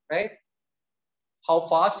 right? How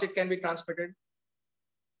fast it can be transmitted,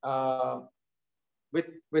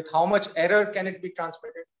 with how much error can it be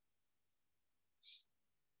transmitted.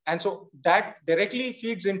 And so that directly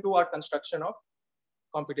feeds into our construction of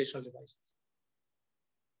computational devices.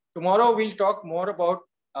 Tomorrow we'll talk more about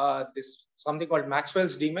this something called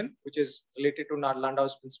Maxwell's demon, which is related to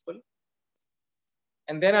Landauer's principle.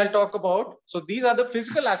 And then I'll talk about, so these are the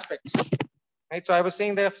physical aspects, right? So I was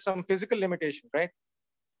saying there are some physical limitations, right?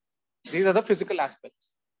 These are the physical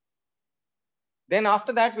aspects. Then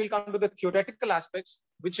after that, we'll come to the theoretical aspects,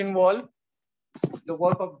 which involve the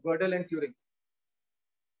work of Gödel and Turing.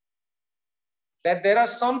 That there are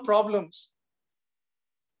some problems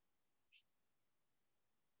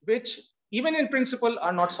which even in principle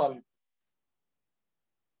are not solved.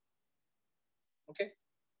 Okay.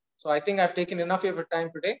 So I think I've taken enough of your time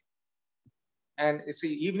today. And it's the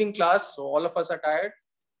evening class, so all of us are tired.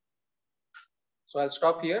 So I'll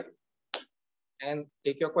stop here and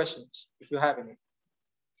take your questions if you have any.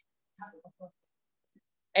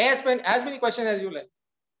 Ask as many questions as you like.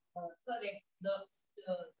 So like the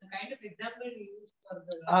kind of example you use for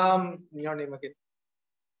the Your name again.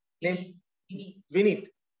 Vineet. Vineet.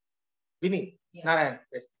 Vineet. Yeah. Narayan.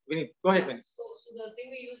 Vineet. Go ahead, Vineet. So the thing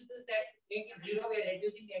we used is that make it zero, we are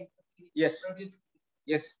reducing the entropy. Yes.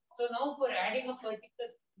 Yes. So now for adding a particular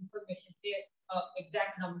information, say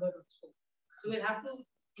exact number or so we'll have to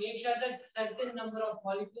make sure that certain number of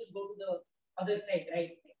molecules go to the other side,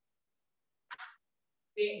 right?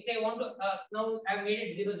 Say I want to now I've made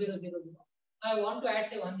it 0, 0, 0, 0. I want to add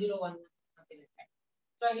say 1, 0, 1, something like that.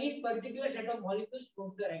 So I need particular set of molecules to go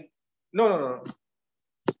to the right. No.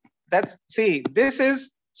 That's, see, this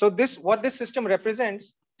is, so this, what this system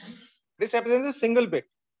represents, this represents a single bit.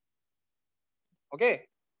 Okay.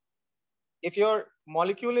 If your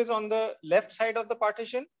molecule is on the left side of the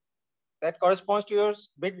partition, that corresponds to your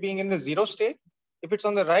bit being in the 0 state. If it's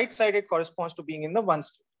on the right side, it corresponds to being in the 1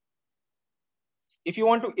 state. If you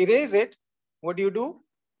want to erase it, what do?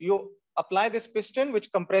 You apply this piston,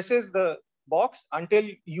 which compresses the box until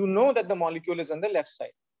you know that the molecule is on the left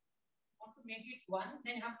side. Want to make it 1,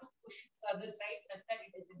 then have to push it to the other side such that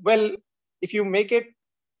it is. Well, if you make it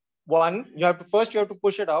 1, you have to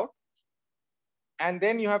push it out, and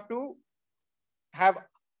then you have to have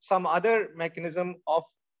some other mechanism of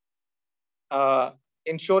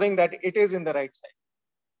ensuring that it is in the right side.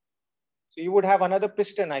 So you would have another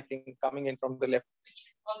piston, I think, coming in from the left. Which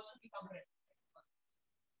should also be compressed.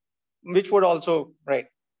 Which would also, right.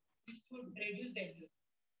 Which would reduce the entropy.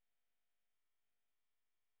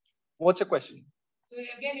 What's the question? So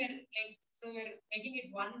again, we're making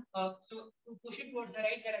it 1. So to push it towards the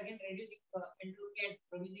right, we're again reducing entropy and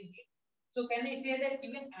producing heat. So can I say that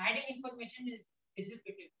even adding information is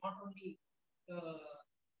dissipative, not only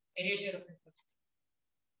erasure of information?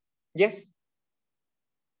 Yes.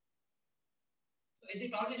 So is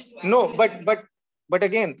it always to No, actually but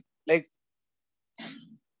again, like,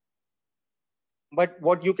 but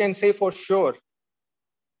what you can say for sure,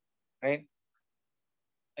 right?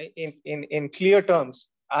 In clear terms,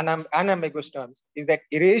 unambiguous terms, is that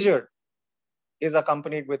erasure is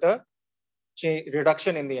accompanied with a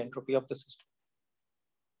reduction in the entropy of the system.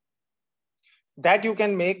 That you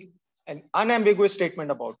can make an unambiguous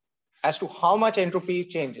statement about as to how much entropy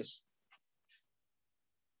changes.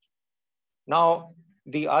 Now,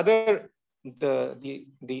 the other,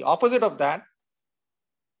 the opposite of that,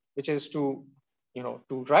 which is to,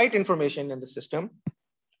 to write information in the system,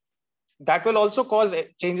 that will also cause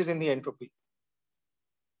changes in the entropy,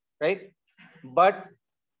 right? But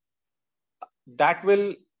that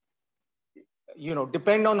will,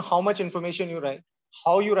 depend on how much information you write,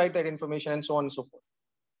 how you write that information, and so on and so forth.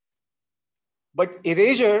 But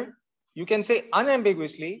erasure, you can say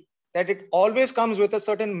unambiguously that it always comes with a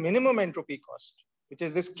certain minimum entropy cost, which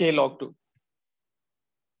is this k log 2.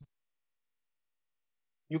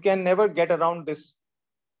 You can never get around this.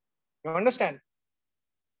 You understand?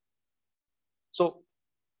 So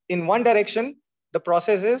in one direction, the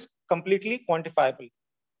process is completely quantifiable.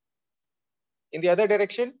 In the other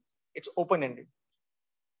direction, it's open-ended.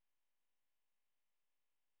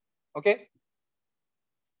 Okay?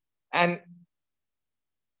 And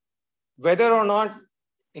whether or not,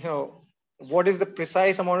 what is the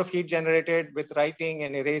precise amount of heat generated with writing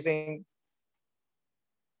and erasing,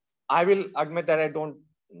 I will admit that I don't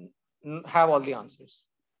have all the answers.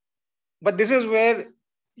 But this is where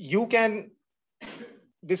you can,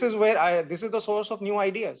 this is the source of new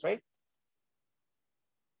ideas, right?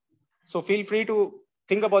 So feel free to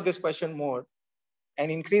think about this question more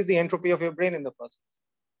and increase the entropy of your brain in the process.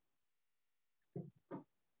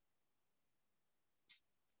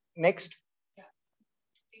 Next. Yeah.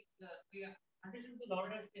 We understood the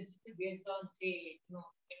Landauer principle based on, say,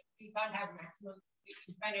 we can't have maximum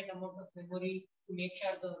infinite amount of memory to make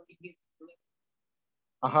sure the thing is doing.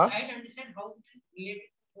 I don't understand how this is related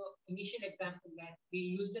to the initial example that we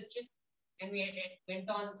used the chip and we went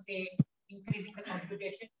on, say, increasing the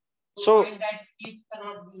computation. So that it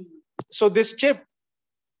cannot be. So this chip,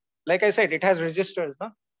 like I said, it has registers.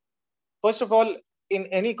 Huh? First of all, in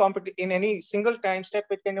any single time step,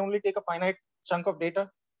 it can only take a finite chunk of data,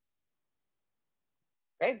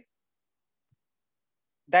 right?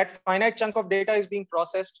 That finite chunk of data is being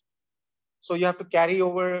processed. So you have to carry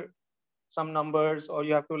over some numbers, or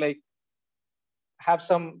you have to like have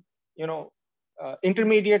some,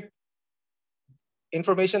 intermediate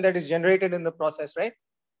information that is generated in the process, right?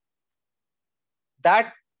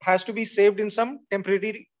 That has to be saved in some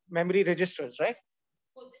temporary memory registers, right?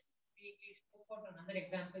 So this we spoke about another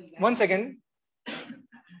example. 1 second,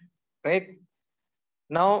 right?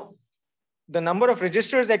 Now, the number of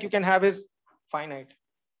registers that you can have is finite.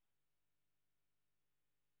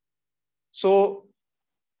 So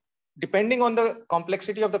depending on the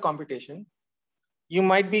complexity of the computation, you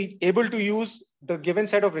might be able to use the given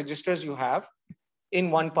set of registers you have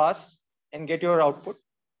in one pass and get your output.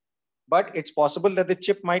 But it's possible that the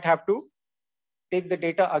chip might have to take the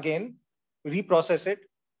data again, reprocess it.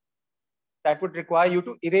 That would require you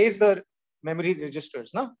to erase the memory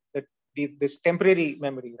registers, no? This temporary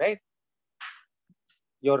memory, right?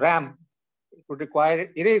 Your RAM, it would require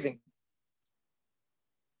erasing.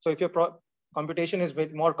 So if your computation is a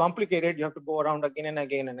bit more complicated, you have to go around again and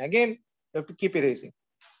again and again. You have to keep erasing.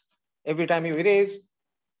 Every time you erase,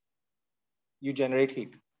 you generate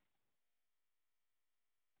heat.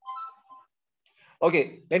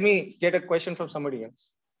 Okay, let me get a question from somebody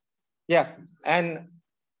else. Yeah, and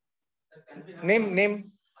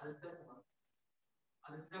name.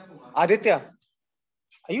 Aditya,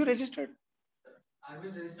 are you registered? I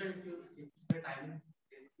will register if the timing,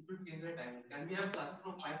 it will change the timing. Can we have classes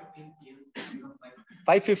from 5:15 p.m.?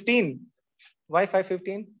 5:15. Why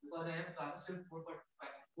 5:15? Because I have classes till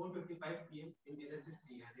 4:55 p.m. in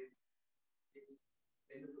LSC.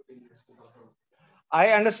 I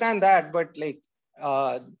understand that, but like,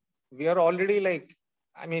 we are already like,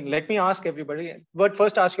 I mean, let me ask everybody. But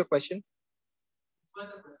first, ask your question. Can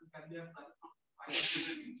we have classes from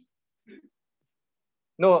 5:15?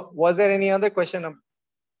 No, was there any other question?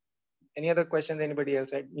 Any other questions anybody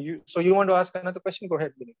else had? So you want to ask another question? Go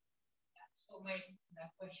ahead, Vinny. So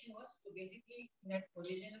that question was, so basically that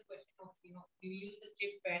original question of, we used the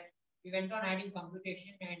chip and we went on adding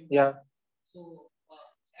computation and yeah. So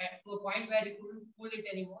to a point where we couldn't pull it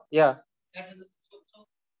anymore. Yeah. That is so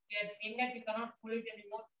we are saying that we cannot pull it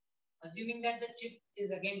anymore, assuming that the chip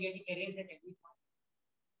is again getting erased at every point.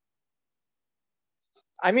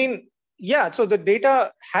 I mean, Yeah, so the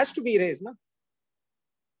data has to be erased. No?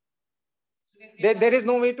 There is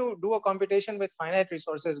no way to do a computation with finite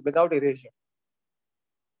resources without erasure.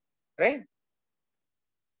 Right?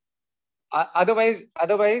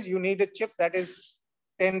 Otherwise, you need a chip that is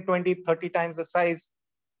 10, 20, 30 times the size.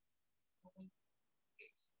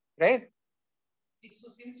 Right? So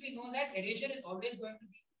since we know that erasure is always going to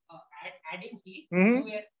be adding heat, Mm-hmm. so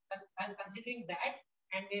we are considering that,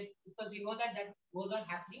 and because we know that that goes on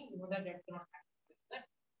happening, we know that that cannot happen.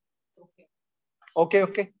 Okay.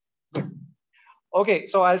 Okay. Good. Okay,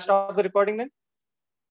 so I'll stop the recording then.